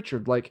King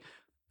Richard. Like,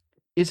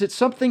 is it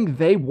something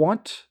they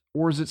want,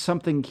 or is it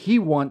something he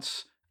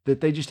wants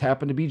that they just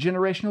happen to be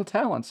generational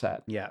talents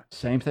at? Yeah.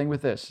 Same thing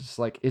with this. It's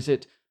like, is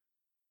it,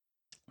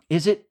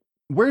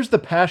 where's the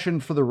passion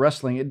for the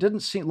wrestling? It didn't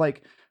seem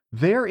like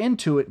they're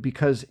into it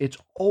because it's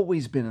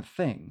always been a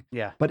thing.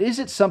 Yeah. But is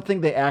it something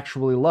they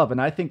actually love?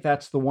 And I think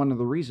that's one of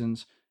the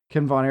reasons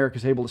Ken Von Erich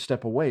is able to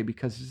step away,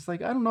 because it's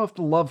like, I don't know if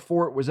the love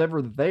for it was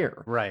ever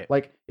there. Right.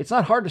 Like, it's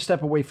not hard to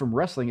step away from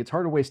wrestling. It's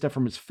hard to step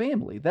from his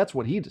family. That's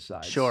what he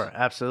decides. Sure.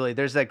 Absolutely.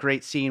 There's that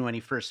great scene when he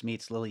first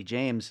meets Lily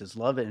James, his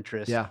love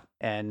interest. Yeah.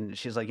 And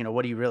she's like,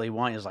 what do you really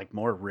want? He's like,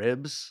 more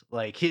ribs.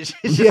 Like he's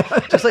Yeah.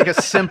 just like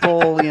a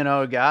simple,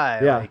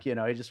 guy. Yeah. Like, he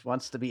just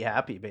wants to be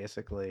happy,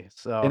 basically.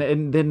 So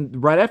and then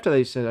right after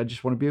they said, I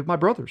just want to be with my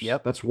brothers.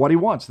 Yep. That's what he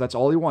wants. That's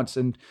all he wants.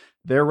 And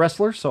they're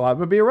wrestlers, so I'm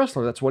gonna be a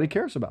wrestler. That's what he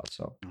cares about.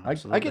 So I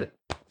get it.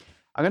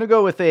 I'm gonna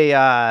go with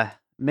a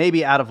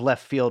maybe out of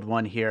left field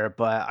one here,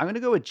 but I'm gonna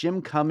go with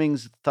Jim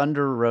Cummings'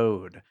 Thunder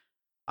Road.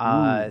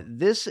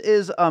 This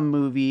is a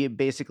movie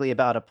basically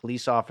about a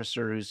police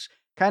officer who's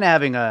kind of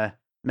having a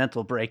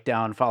mental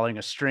breakdown following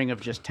a string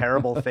of just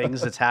terrible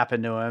things that's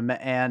happened to him.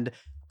 And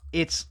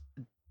it's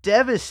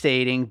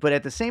devastating, but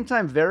at the same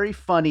time, very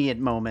funny at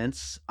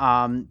moments.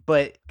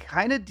 But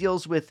kind of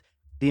deals with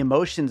the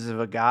emotions of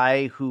a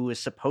guy who is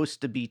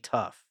supposed to be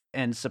tough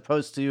and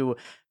supposed to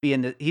be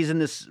he's in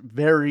this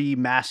very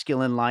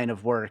masculine line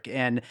of work,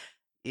 and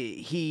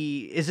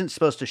he isn't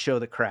supposed to show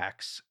the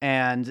cracks,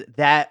 and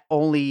that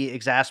only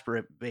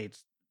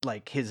exacerbates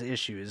like his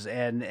issues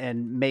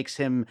and makes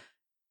him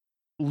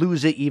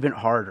lose it even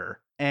harder.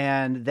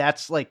 And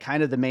that's like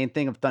kind of the main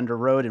thing of Thunder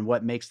Road and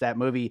what makes that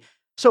movie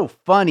so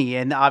funny.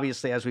 And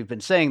obviously, as we've been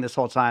saying this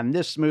whole time,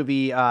 this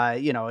movie,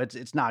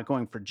 it's not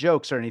going for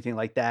jokes or anything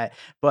like that.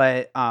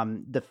 But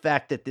the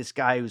fact that this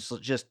guy who's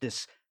just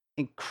this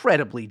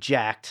incredibly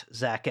jacked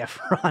Zac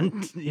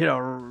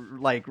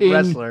Efron, like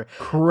wrestler,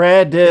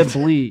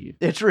 incredibly,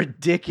 it's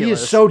ridiculous.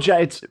 He is so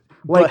jacked. It's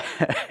like,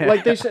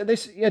 like they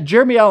said,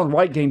 Jeremy Allen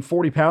White gained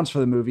 40 pounds for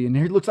the movie, and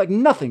he looks like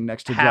nothing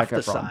next to half Zac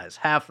Efron.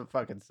 Half the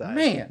fucking size.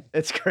 Man,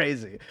 it's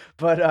crazy.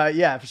 But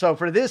yeah, so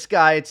for this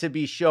guy to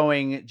be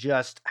showing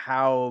just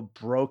how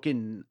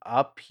broken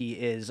up he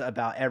is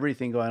about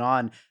everything going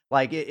on,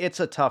 like it's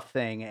a tough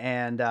thing.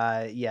 And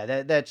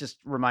yeah, that just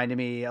reminded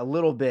me a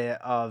little bit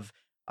of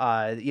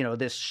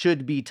this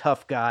should be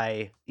tough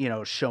guy,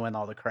 showing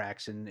all the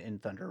cracks in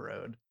Thunder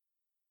Road.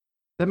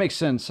 That makes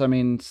sense. I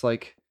mean, it's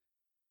like,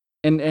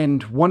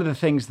 and one of the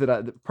things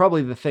that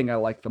probably the thing I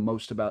like the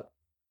most about,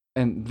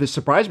 and this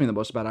surprised me the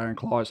most about Iron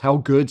Claw, is how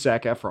good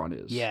Zac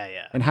Efron is. Yeah.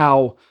 And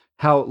how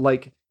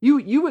like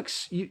you're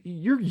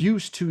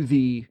used to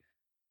the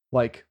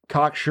like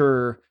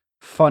cocksure,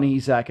 funny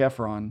Zac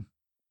Efron,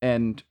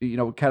 and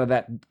kind of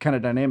that kind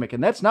of dynamic,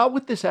 and that's not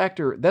what this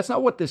actor. That's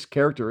not what this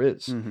character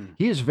is. Mm-hmm.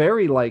 He is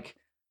very like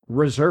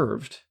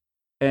reserved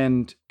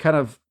and kind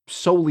of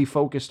solely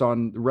focused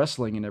on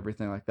wrestling and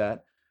everything like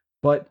that,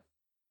 but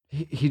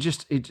he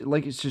just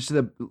it's just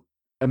the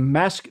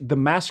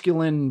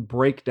masculine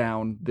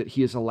breakdown that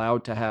he is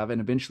allowed to have and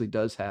eventually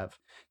does have.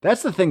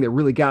 That's the thing that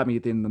really got me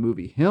at the end of the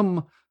movie.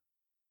 Him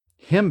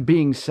him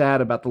being sad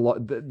about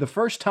the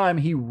first time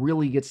he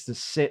really gets to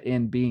sit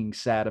in being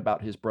sad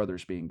about his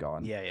brothers being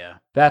gone. Yeah, yeah.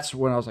 That's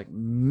when I was like,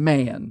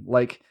 man,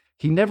 like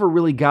he never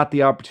really got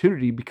the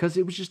opportunity because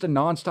it was just a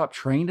nonstop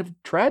train of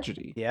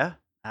tragedy. Yeah,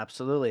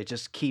 absolutely. It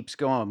just keeps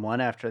going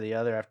one after the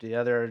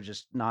other,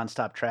 just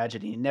nonstop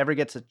tragedy. He never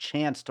gets a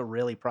chance to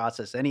really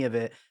process any of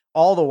it,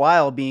 all the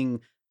while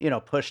being,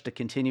 pushed to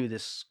continue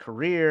this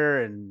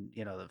career and,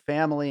 the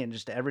family and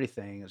just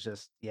everything. It's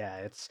just,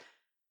 yeah,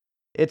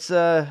 it's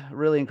a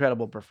really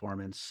incredible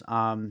performance.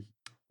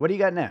 What do you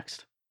got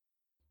next?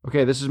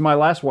 Okay, this is my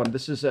last one.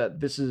 This is a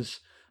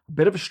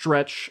bit of a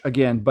stretch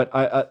again, but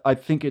I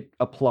think it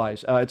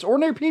applies. It's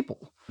Ordinary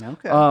People.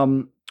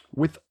 Okay.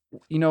 With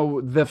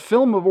the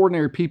film of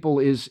Ordinary People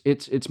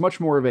it's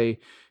much more of a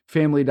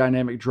family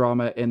dynamic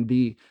drama, and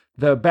the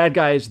bad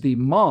guy is the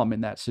mom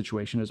in that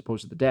situation as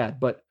opposed to the dad.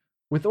 But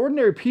with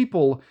Ordinary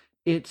People,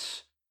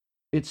 it's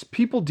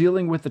people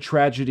dealing with the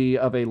tragedy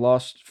of a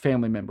lost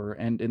family member,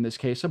 and in this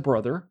case, a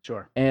brother.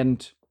 Sure.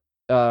 And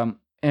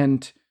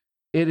it's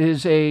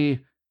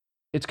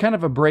kind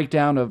of a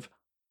breakdown of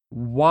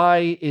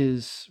why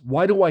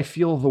do I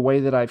feel the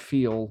way that I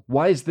feel?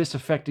 Why is this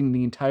affecting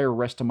the entire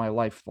rest of my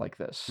life like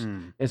this?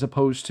 As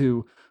opposed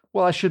to,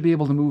 well, I should be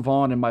able to move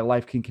on and my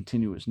life can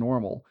continue as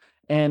normal.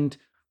 And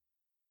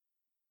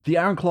the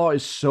Iron Claw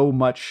is so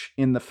much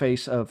in the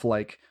face of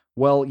like,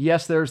 well,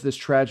 yes, there's this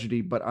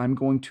tragedy, but I'm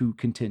going to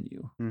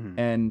continue.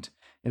 And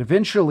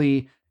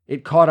eventually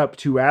it caught up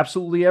to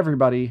absolutely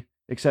everybody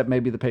except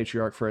maybe the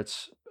patriarch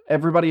Fritz.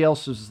 Everybody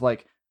else is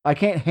like, I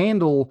can't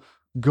handle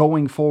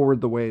going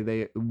forward the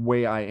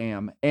way I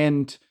am.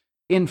 And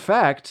in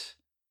fact,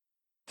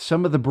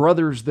 some of the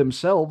brothers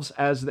themselves,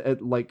 as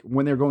like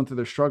when they're going through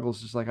their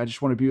struggles, is like, I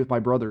just want to be with my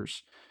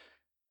brothers.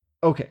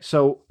 Okay,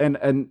 so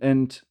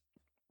and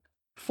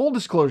full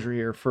disclosure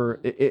here, for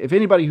if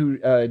anybody who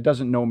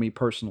doesn't know me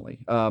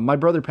personally, my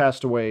brother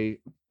passed away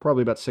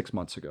probably about 6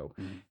 months ago,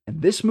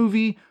 and this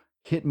movie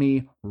hit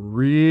me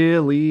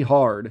really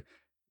hard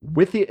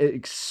with it,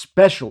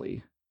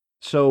 especially.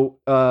 So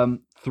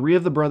 3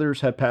 of the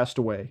brothers had passed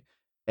away,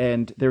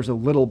 and there's a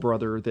little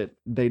brother that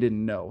they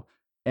didn't know.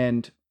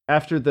 And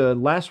after the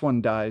last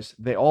one dies,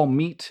 they all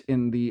meet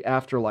in the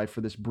afterlife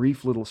for this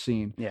brief little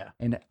scene. Yeah.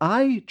 And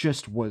I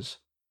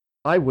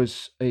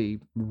was a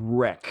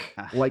wreck.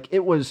 Like,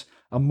 it was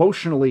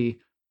emotionally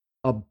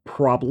a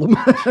problem.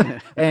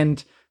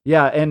 And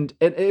yeah, and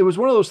it was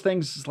one of those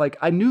things, like,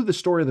 I knew the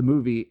story of the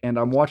movie, and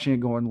I'm watching it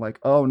going like,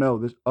 oh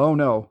no, oh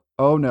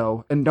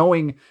no, and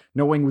knowing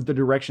the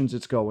directions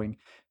it's going.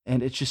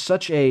 And it's just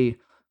such a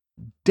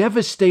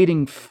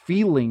devastating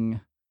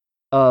feeling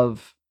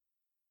of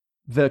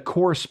the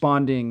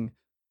corresponding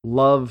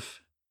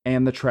love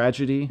and the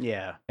tragedy.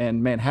 Yeah.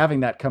 And man,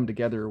 having that come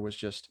together was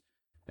just,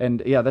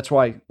 and yeah, that's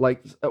why,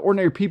 like,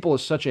 Ordinary People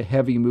is such a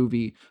heavy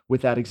movie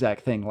with that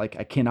exact thing. Like,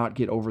 I cannot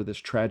get over this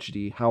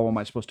tragedy. How am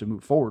I supposed to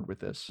move forward with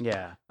this?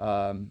 Yeah.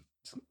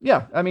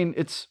 Yeah, I mean,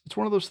 it's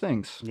one of those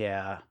things.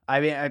 Yeah.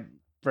 I mean,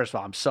 first of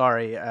all, I'm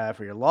sorry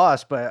for your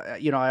loss, but I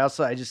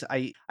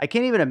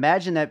can't even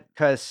imagine that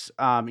because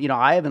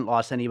I haven't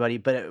lost anybody.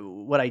 But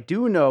what I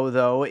do know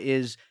though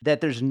is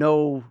that there's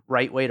no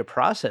right way to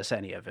process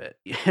any of it,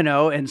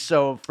 And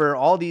so for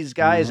all these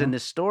guys in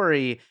this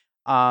story,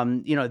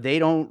 they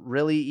don't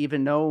really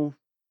even know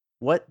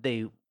what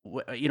they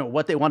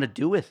want to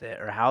do with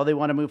it or how they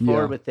want to move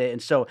forward with it.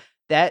 And so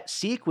that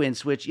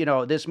sequence, which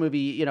this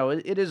movie,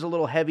 it is a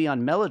little heavy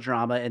on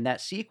melodrama in that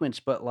sequence,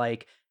 but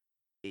like,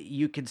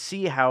 you can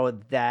see how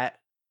that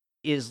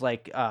is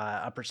like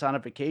a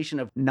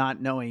personification of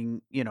not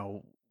knowing,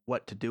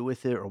 what to do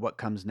with it or what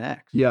comes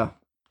next. Yeah.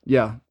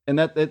 And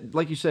that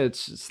like you said,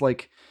 it's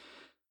like,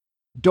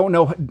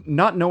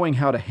 not knowing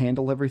how to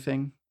handle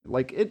everything.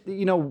 Like it,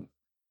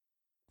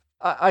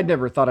 I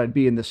never thought I'd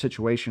be in this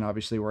situation,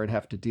 obviously, where I'd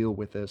have to deal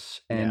with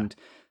this. And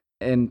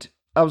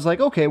I was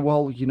like, okay,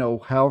 well,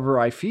 however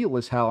I feel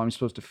is how I'm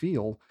supposed to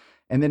feel.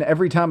 And then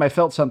every time I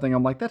felt something,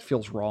 I'm like, that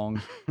feels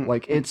wrong.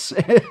 Like it's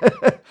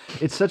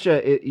such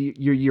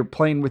you're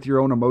playing with your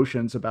own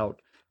emotions about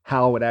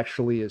how it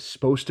actually is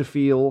supposed to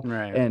feel.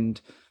 Right.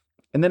 And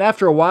then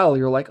after a while,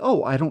 you're like,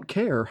 oh, I don't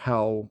care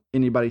how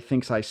anybody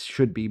thinks I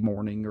should be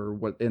mourning or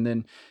what. And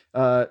then,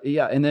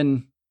 and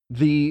then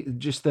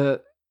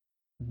the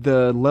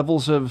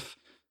levels of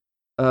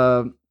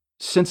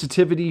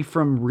sensitivity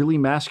from really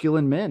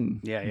masculine men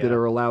that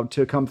are allowed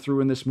to come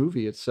through in this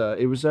movie. It's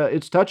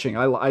touching.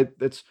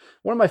 It's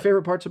one of my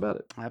favorite parts about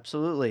it.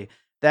 Absolutely.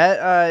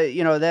 That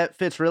that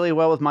fits really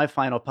well with my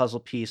final puzzle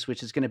piece,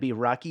 which is going to be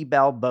Rocky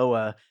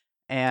Balboa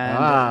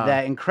and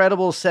that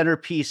incredible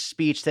centerpiece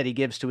speech that he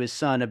gives to his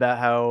son about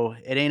how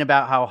it ain't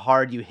about how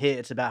hard you hit,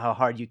 it's about how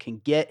hard you can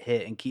get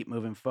hit and keep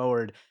moving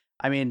forward.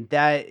 I mean,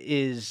 that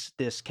is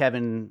this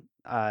Kevin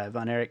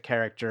Von Erich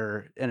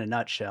character in a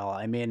nutshell.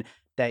 I mean,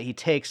 that he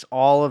takes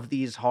all of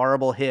these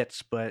horrible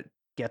hits, but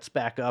gets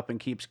back up and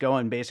keeps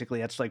going. Basically,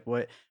 that's like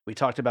what we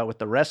talked about with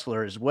the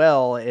wrestler as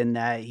well, in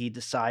that he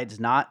decides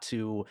not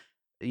to,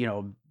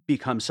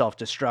 become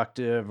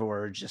self-destructive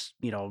or just,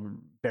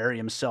 bury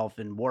himself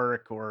in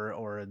work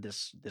or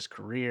this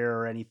career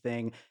or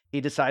anything.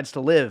 He decides to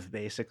live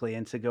basically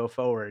and to go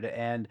forward.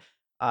 And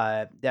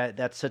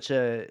that's such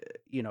a,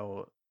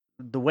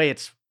 the way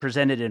it's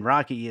presented in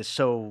Rocky is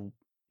so,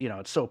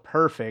 it's so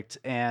perfect,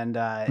 and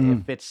it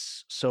Mm.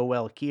 fits so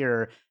well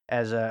here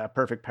as a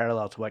perfect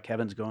parallel to what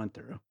Kevin's going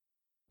through.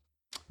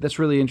 That's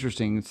really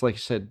interesting. It's like you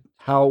said,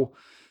 how,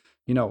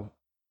 you know,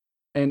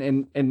 and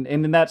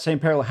in that same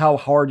parallel, how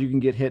hard you can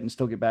get hit and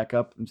still get back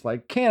up. It's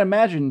like, can't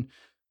imagine.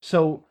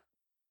 So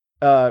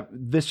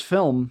this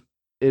film,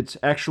 it's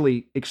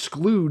actually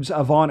excludes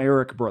a Von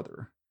Erich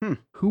brother,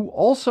 who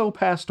also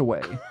passed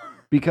away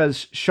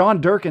because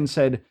Sean Durkin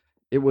said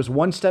it was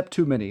one step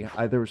too many.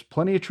 There was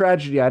plenty of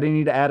tragedy. I didn't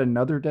need to add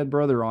another dead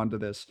brother onto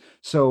this.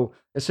 So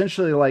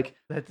essentially, like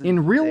That's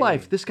in real insane.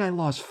 life, this guy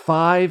lost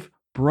 5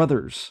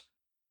 brothers.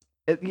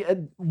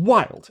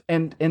 Wild,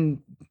 and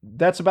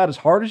that's about as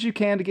hard as you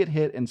can to get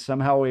hit and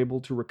somehow able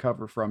to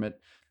recover from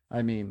it.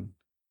 I mean,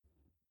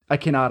 I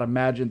cannot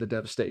imagine the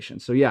devastation.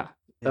 So yeah,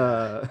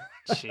 Yeah.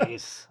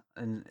 Jeez.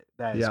 And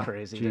that is Yeah,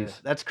 crazy.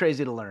 jeez. That's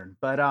crazy to learn.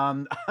 But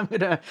I'm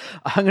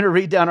gonna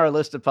read down our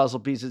list of puzzle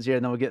pieces here,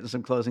 and then we'll get into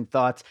some closing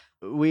thoughts.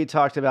 We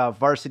talked about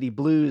Varsity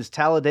Blues,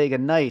 Talladega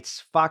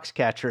Nights,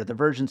 Foxcatcher, The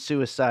Virgin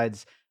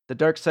Suicides, The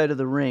Dark Side of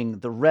the Ring,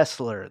 The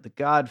Wrestler, The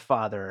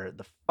Godfather,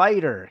 The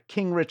Fighter,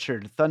 King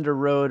Richard, Thunder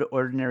Road,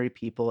 Ordinary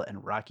People,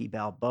 and Rocky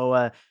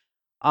Balboa.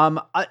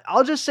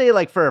 I'll just say,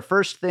 like, for a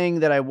first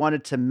thing that I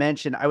wanted to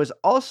mention, I was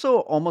also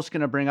almost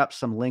going to bring up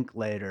some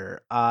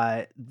Linklater.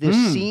 The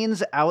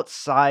scenes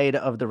outside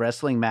of the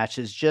wrestling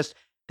matches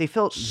they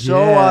felt so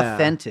Yeah.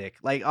 authentic,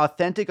 like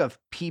authentic of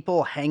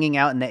people hanging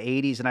out in the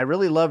 80s. And I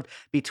really loved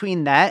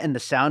between that and the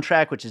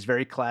soundtrack, which is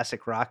very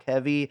classic rock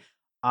heavy.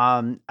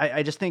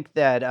 I just think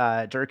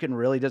that Durkin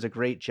really does a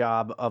great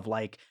job of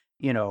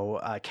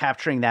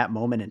capturing that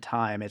moment in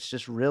time. It's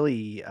just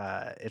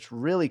it's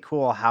really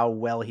cool how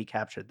well he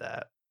captured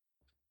that.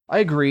 I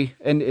agree,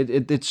 and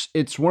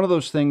it's one of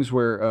those things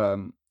where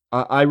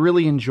I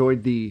really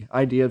enjoyed the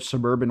idea of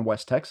suburban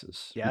West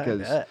Texas Yeah, I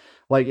because bet.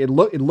 like it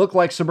looked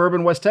like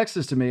suburban West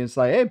Texas to me. It's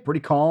like, hey,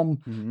 pretty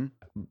calm, Mhm.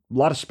 a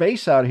lot of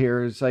space out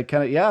here. It's like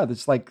kind of, yeah,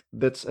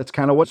 that's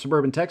kind of what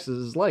suburban Texas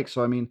is like.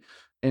 So I mean,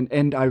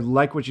 and I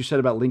like what you said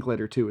about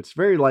Linklater too. It's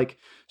very like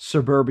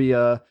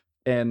suburbia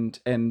and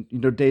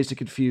Dazed and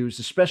Confused,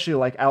 especially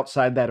like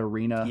outside that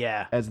arena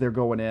Yeah, as they're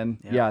going in.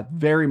 Yeah. Yeah,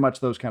 very much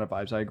those kind of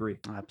vibes. I agree.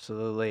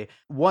 absolutely.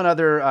 One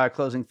other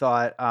closing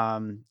thought: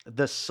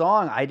 the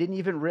song, I didn't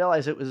even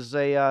realize it was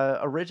a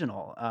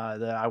original.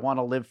 The "I Want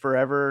to Live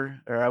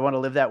Forever" or "I Want to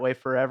Live That Way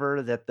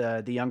Forever" that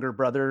the younger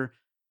brother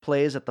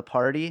plays at the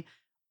party.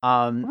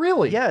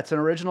 Really? Yeah, it's an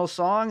original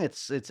song.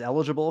 It's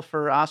eligible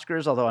for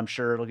Oscars, although I'm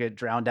sure it'll get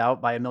drowned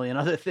out by a million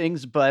other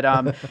things. But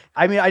I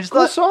mean, I just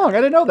Cool thought, song. I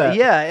didn't know that.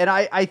 yeah, and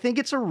I think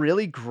it's a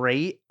really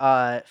great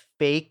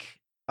fake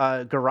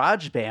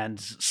garage band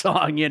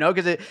song,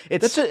 because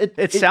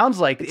it sounds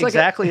like it's like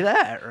exactly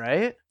that,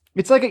 right?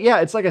 It's like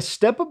it's like a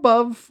step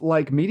above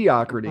like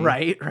mediocrity.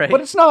 Right.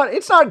 But it's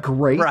not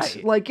great.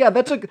 Right. Like, yeah,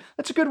 that's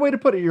a good way to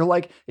put it. You're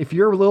like, if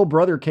your little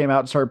brother came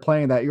out and started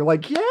playing that, you're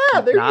like, yeah,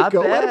 there Not you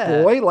go,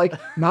 bad. boy. Like,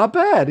 not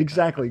bad.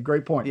 Exactly.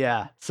 Great point.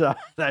 Yeah. So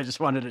I just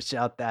wanted to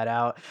shout that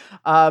out.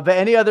 But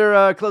any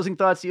other closing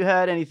thoughts you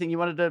had? Anything you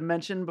wanted to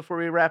mention before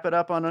we wrap it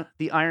up on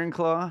the Iron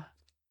Claw?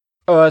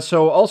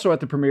 So also at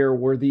the premiere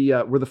were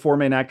the 4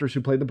 main actors who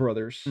played the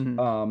brothers.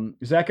 Mhm.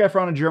 Zac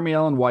Efron and Jeremy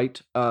Allen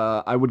White,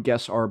 I would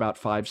guess are about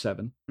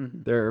 5'7".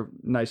 Mhm. They're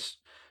nice,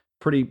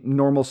 pretty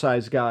normal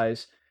sized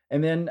guys.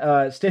 And then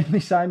Stanley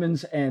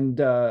Simons and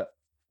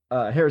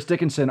Harris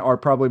Dickinson are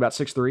probably about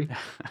 6'3".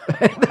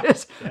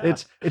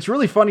 It's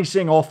really funny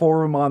seeing all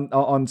 4 of them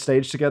on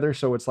stage together.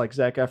 So it's like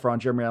Zac Efron,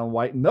 Jeremy Allen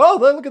White, and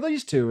look at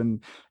these two,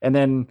 and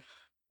then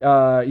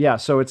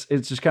so it's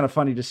just kind of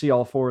funny to see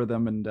all 4 of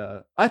them. And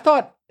I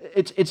thought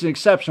it's an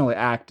exceptionally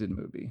acted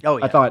movie. Oh,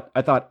 yeah.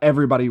 I thought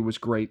everybody was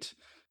great.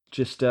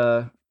 Just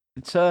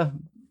it's a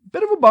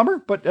bit of a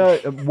bummer, but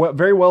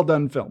very well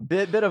done film.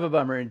 Bit of a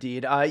bummer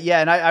indeed.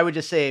 Yeah, and I would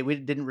just say we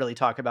didn't really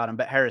talk about him,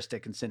 but Harris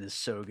Dickinson is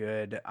so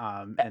good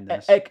in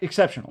this.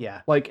 Exceptional.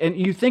 Yeah. Like, and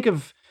you think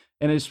of,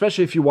 and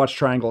especially if you watched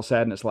Triangle of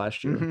Sadness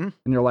last year, Mhm.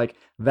 and you're like,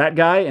 that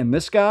guy and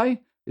this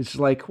guy, it's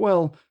like,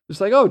 well, it's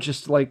like, oh,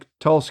 just like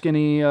tall,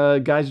 skinny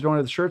guys who don't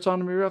have the shirts on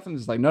them very often.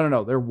 It's like,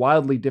 no, they're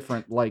wildly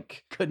different.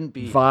 Like, Couldn't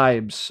be.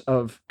 vibes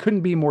of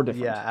couldn't be more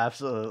different. Yeah,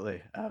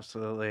 absolutely.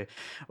 Absolutely.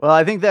 Well,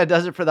 I think that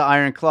does it for the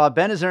Iron Claw.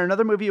 Ben, is there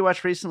another movie you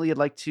watched recently you'd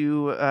like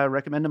to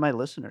recommend to my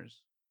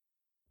listeners?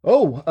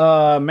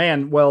 Oh,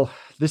 man. Well,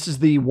 this is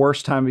the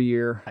worst time of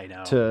year I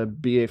know. to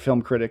be a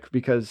film critic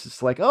because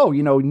it's like, oh,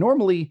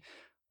 normally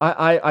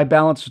I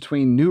balance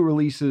between new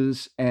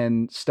releases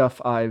and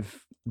stuff I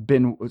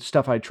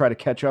try to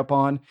catch up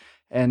on,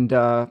 and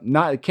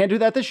can't do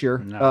that this year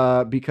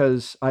No.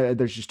 because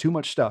there's just too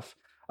much stuff.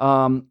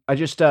 I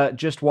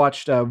just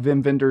watched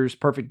Wim Wenders'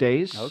 Perfect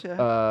Days. Okay.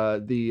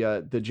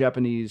 The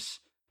Japanese.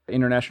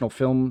 international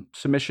film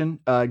submission.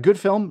 Good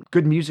film,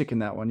 good music in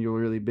that one. You're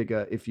really big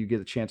if you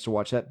get a chance to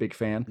watch that. Big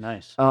fan.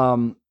 Nice.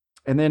 And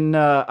then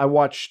I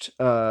watched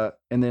and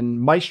then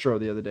Maestro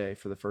the other day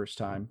for the first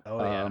time.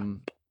 Oh yeah.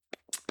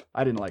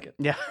 I didn't like it.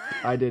 Yeah.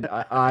 I did.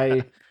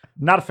 I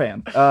not a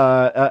fan.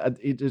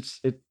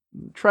 It's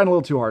trying a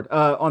little too hard.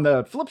 On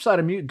the flip side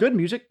of good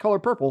music, Color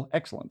Purple,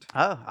 excellent.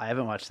 Oh, I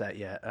haven't watched that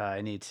yet.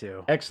 I need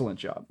to. Excellent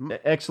job.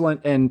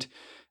 Excellent. And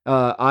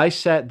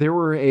there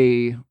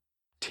were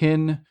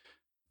 10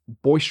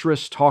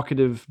 boisterous,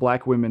 talkative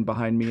black women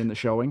behind me in the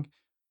showing.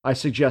 I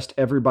suggest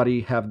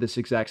everybody have this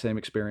exact same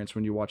experience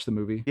when you watch the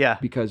movie. Yeah.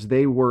 Because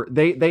they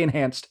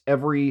enhanced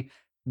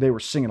they were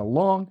singing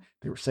along,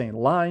 they were saying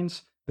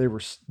lines, they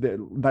were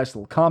nice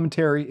little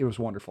commentary. It was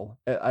wonderful.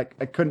 I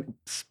couldn't.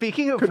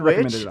 Speaking of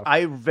recommend which, it enough.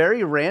 I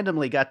very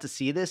randomly got to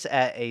see this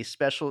at a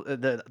special,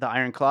 the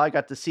Iron Claw I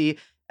got to see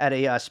at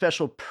a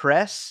special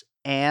press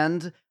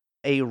and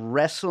a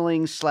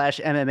wrestling /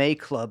 MMA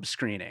club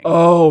screening.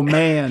 Oh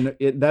man,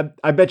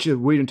 I bet you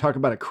we didn't talk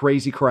about a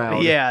crazy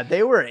crowd. Yeah,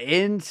 they were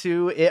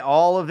into it,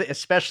 all of it,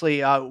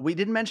 especially we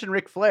didn't mention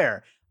Ric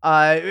Flair.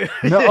 No,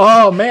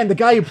 oh man, the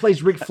guy who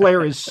plays Ric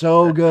Flair is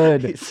so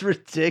good. It's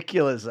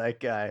ridiculous, that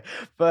guy.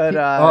 But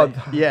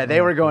yeah, they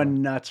were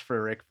going nuts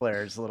for Ric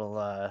Flair's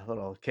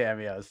little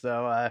cameo.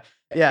 So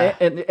yeah,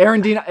 and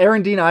Aaron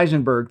Dean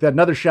Eisenberg,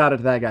 another shout out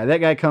to that guy. That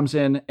guy comes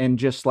in and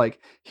just like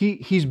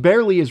he's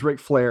barely as Ric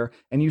Flair,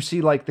 and you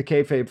see like the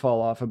kayfabe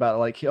fall off about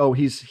like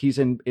he's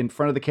in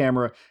front of the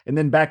camera, and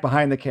then back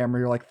behind the camera,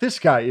 you're like, this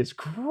guy is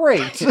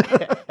great.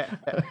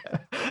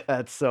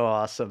 That's so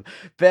awesome.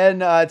 Ben,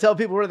 tell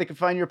people where they can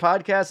find your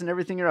podcast and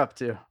everything you're up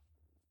to.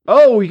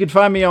 Oh, you can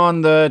find me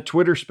on the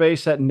Twitter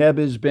space at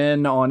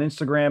nebisbin, on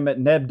Instagram at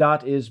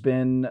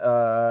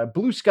neb.isbin,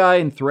 Blue Sky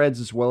and Threads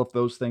as well, if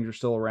those things are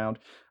still around.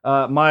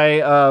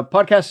 My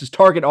podcast is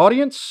Target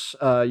Audience.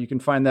 You can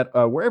find that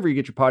wherever you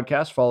get your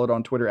podcasts. Follow it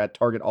on Twitter at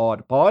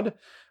TargetAudPod.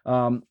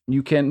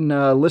 You can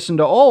listen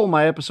to all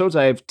my episodes.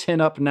 I have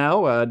 10 up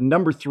now.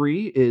 Number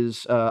 3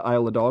 is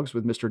Isle of Dogs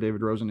with Mr.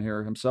 David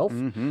Rosenhair himself.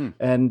 Mm-hmm.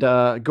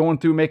 And going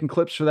through making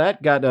clips for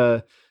that. Got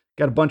a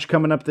bunch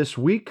coming up this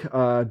week.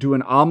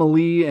 Doing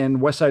Amelie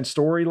and West Side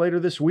Story later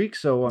this week.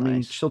 So, I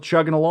mean, still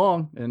chugging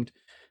along. And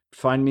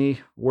find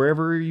me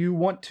wherever you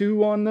want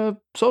to on the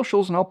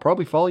socials, and I'll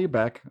probably follow you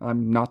back.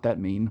 I'm not that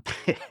mean.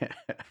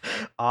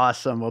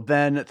 Awesome. Well,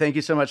 Ben, thank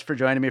you so much for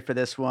joining me for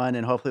this one,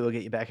 and hopefully we'll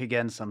get you back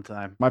again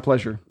sometime. My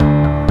pleasure.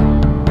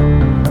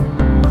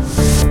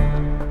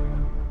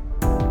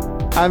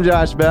 I'm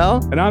Josh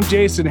Bell. And I'm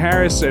Jason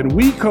Harris, and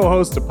we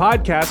co-host a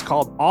podcast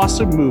called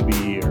Awesome Movie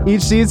Year.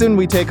 Each season,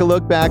 we take a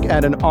look back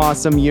at an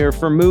awesome year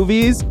for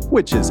movies,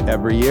 which is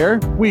every year.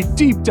 We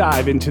deep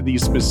dive into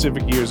these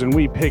specific years, and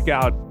we pick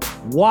out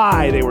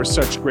why they were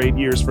such great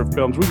years for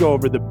films. We go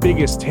over the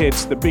biggest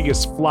hits, the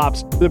biggest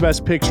flops, the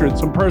best pictures,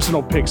 some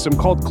personal picks, some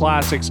cult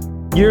classics.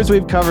 Years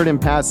we've covered in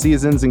past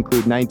seasons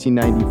include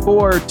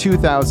 1994,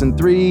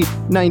 2003,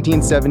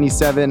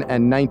 1977,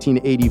 and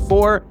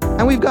 1984,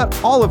 and we've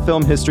got all of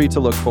film history to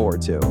look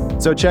forward to.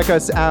 So check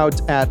us out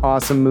at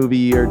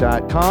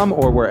awesomemovieyear.com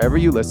or wherever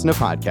you listen to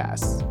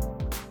podcasts.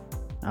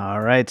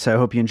 All right, so I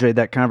hope you enjoyed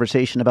that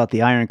conversation about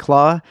the Iron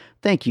Claw.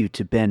 Thank you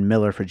to Ben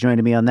Miller for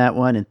joining me on that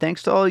one, and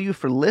thanks to all of you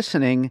for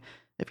listening.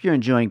 If you're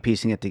enjoying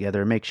piecing it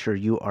together, make sure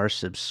you are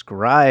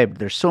subscribed.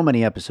 There's so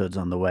many episodes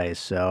on the way,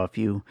 so if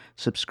you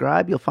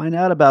subscribe, you'll find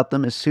out about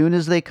them as soon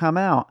as they come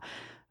out.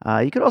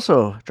 You could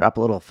also drop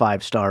a little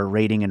 5-star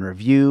rating and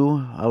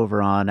review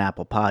over on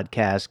Apple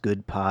Podcasts,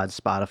 Good Pods,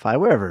 Spotify,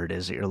 wherever it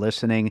is that you're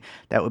listening.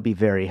 That would be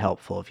very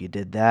helpful if you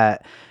did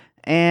that.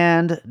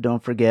 And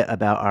don't forget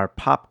about our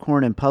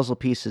Popcorn and Puzzle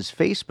Pieces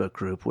Facebook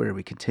group, where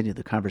we continue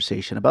the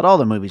conversation about all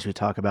the movies we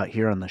talk about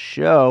here on the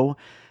show.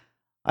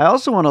 I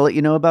also want to let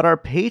you know about our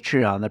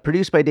Patreon, the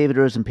Produced by David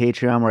Rosen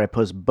Patreon, where I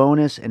post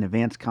bonus and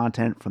advanced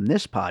content from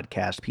this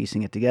podcast,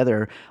 Piecing It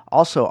Together,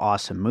 also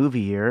Awesome Movie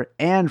Year,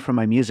 and from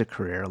my music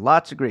career.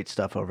 Lots of great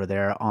stuff over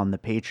there on the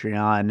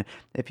Patreon.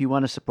 If you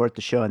want to support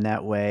the show in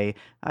that way,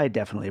 I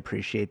definitely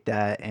appreciate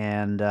that.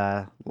 And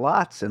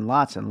lots and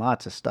lots and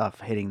lots of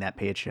stuff hitting that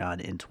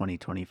Patreon in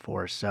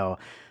 2024. So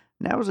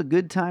now is a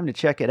good time to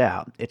check it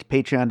out. It's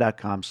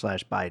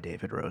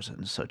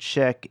patreon.com/bydavidrosen. So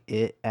check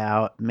it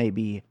out.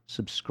 Maybe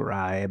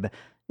subscribe.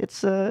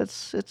 It's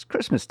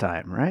Christmas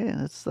time, right?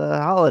 It's the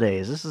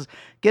holidays.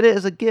 Get it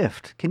as a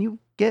gift. Can you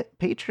get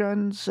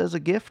Patreons as a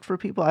gift for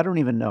people? I don't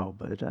even know,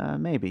 but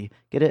maybe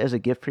get it as a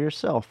gift for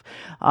yourself.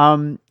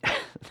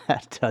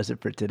 That does it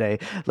for today.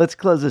 Let's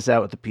close this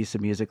out with a piece of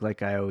music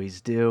like I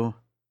always do.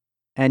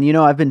 And,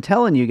 I've been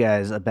telling you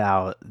guys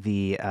about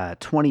the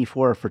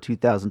 24 for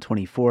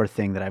 2024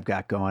 thing that I've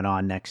got going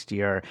on next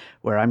year,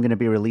 where I'm going to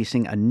be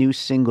releasing a new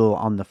single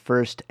on the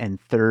first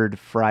and third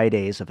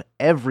Fridays of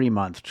every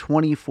month,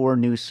 24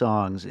 new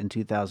songs in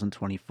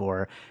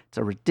 2024. It's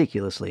a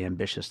ridiculously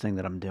ambitious thing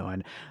that I'm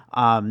doing.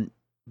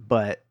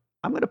 But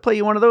I'm going to play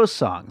you one of those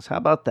songs. How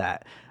about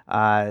that?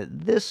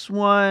 This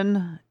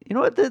one, you know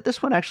what?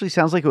 This one actually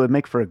sounds like it would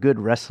make for a good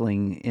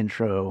wrestling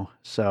intro.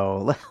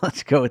 So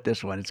let's go with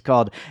this one. It's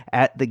called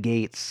At the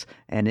Gates,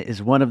 and it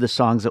is one of the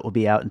songs that will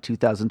be out in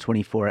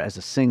 2024 as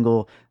a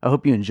single. I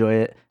hope you enjoy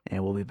it,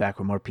 and we'll be back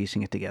with more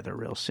Piecing It Together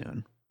real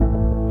soon.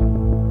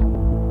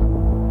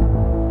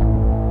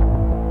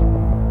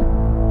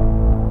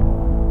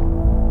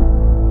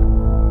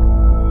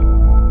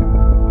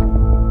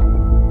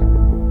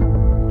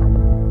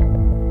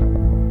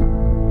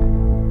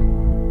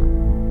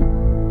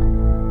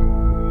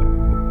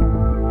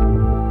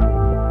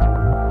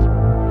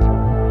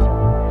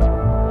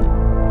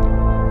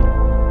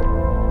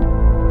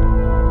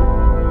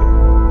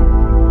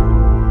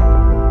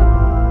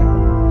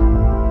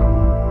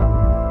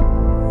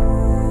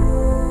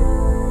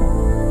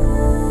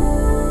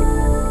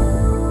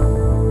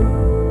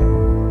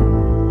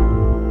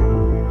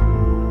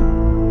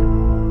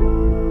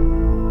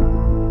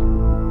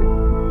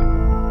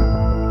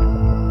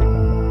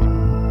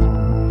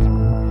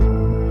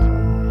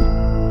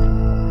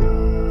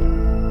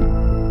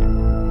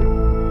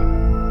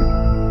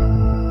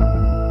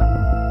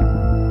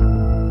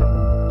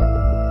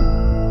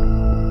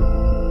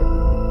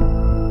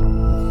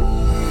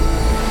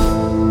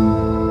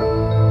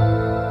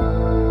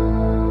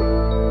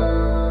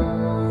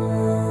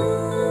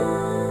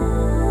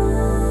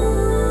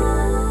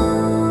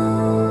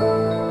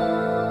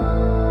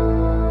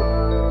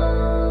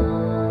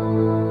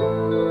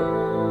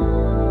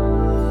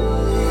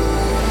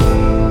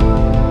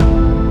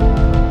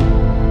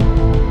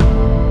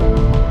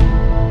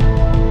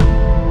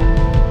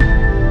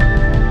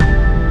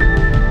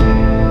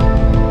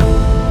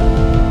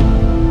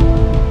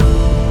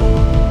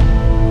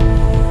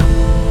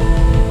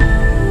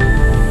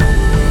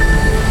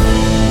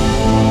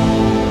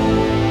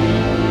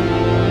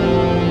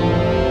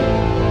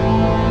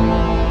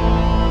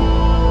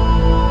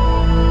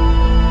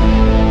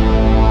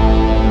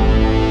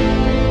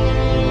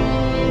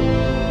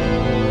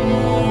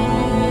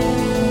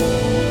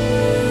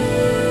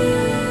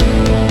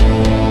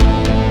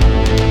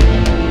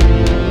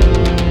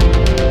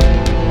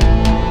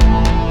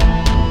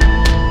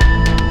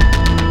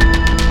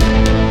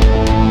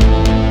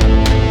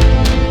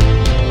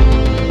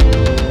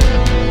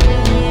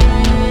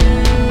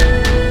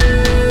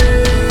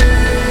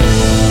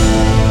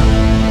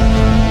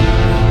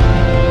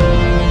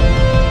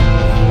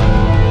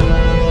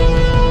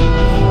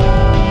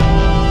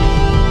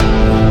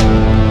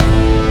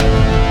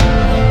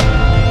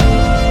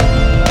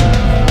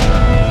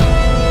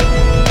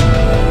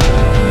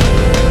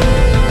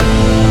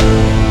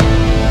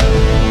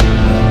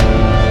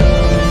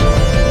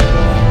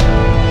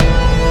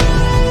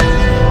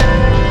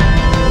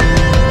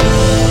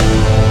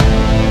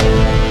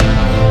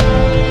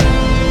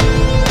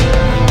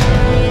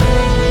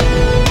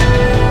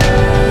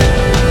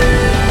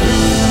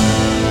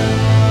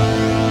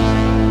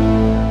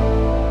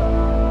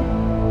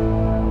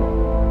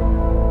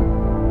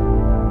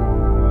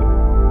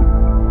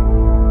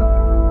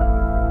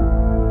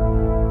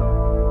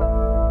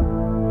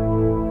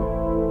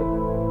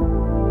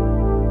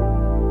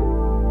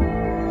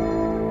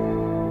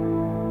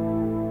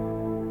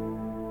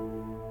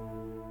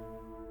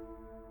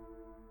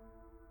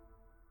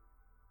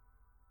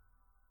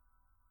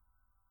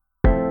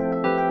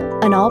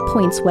 An All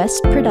Points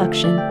West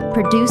production,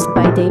 produced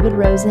by David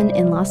Rosen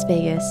in Las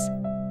Vegas.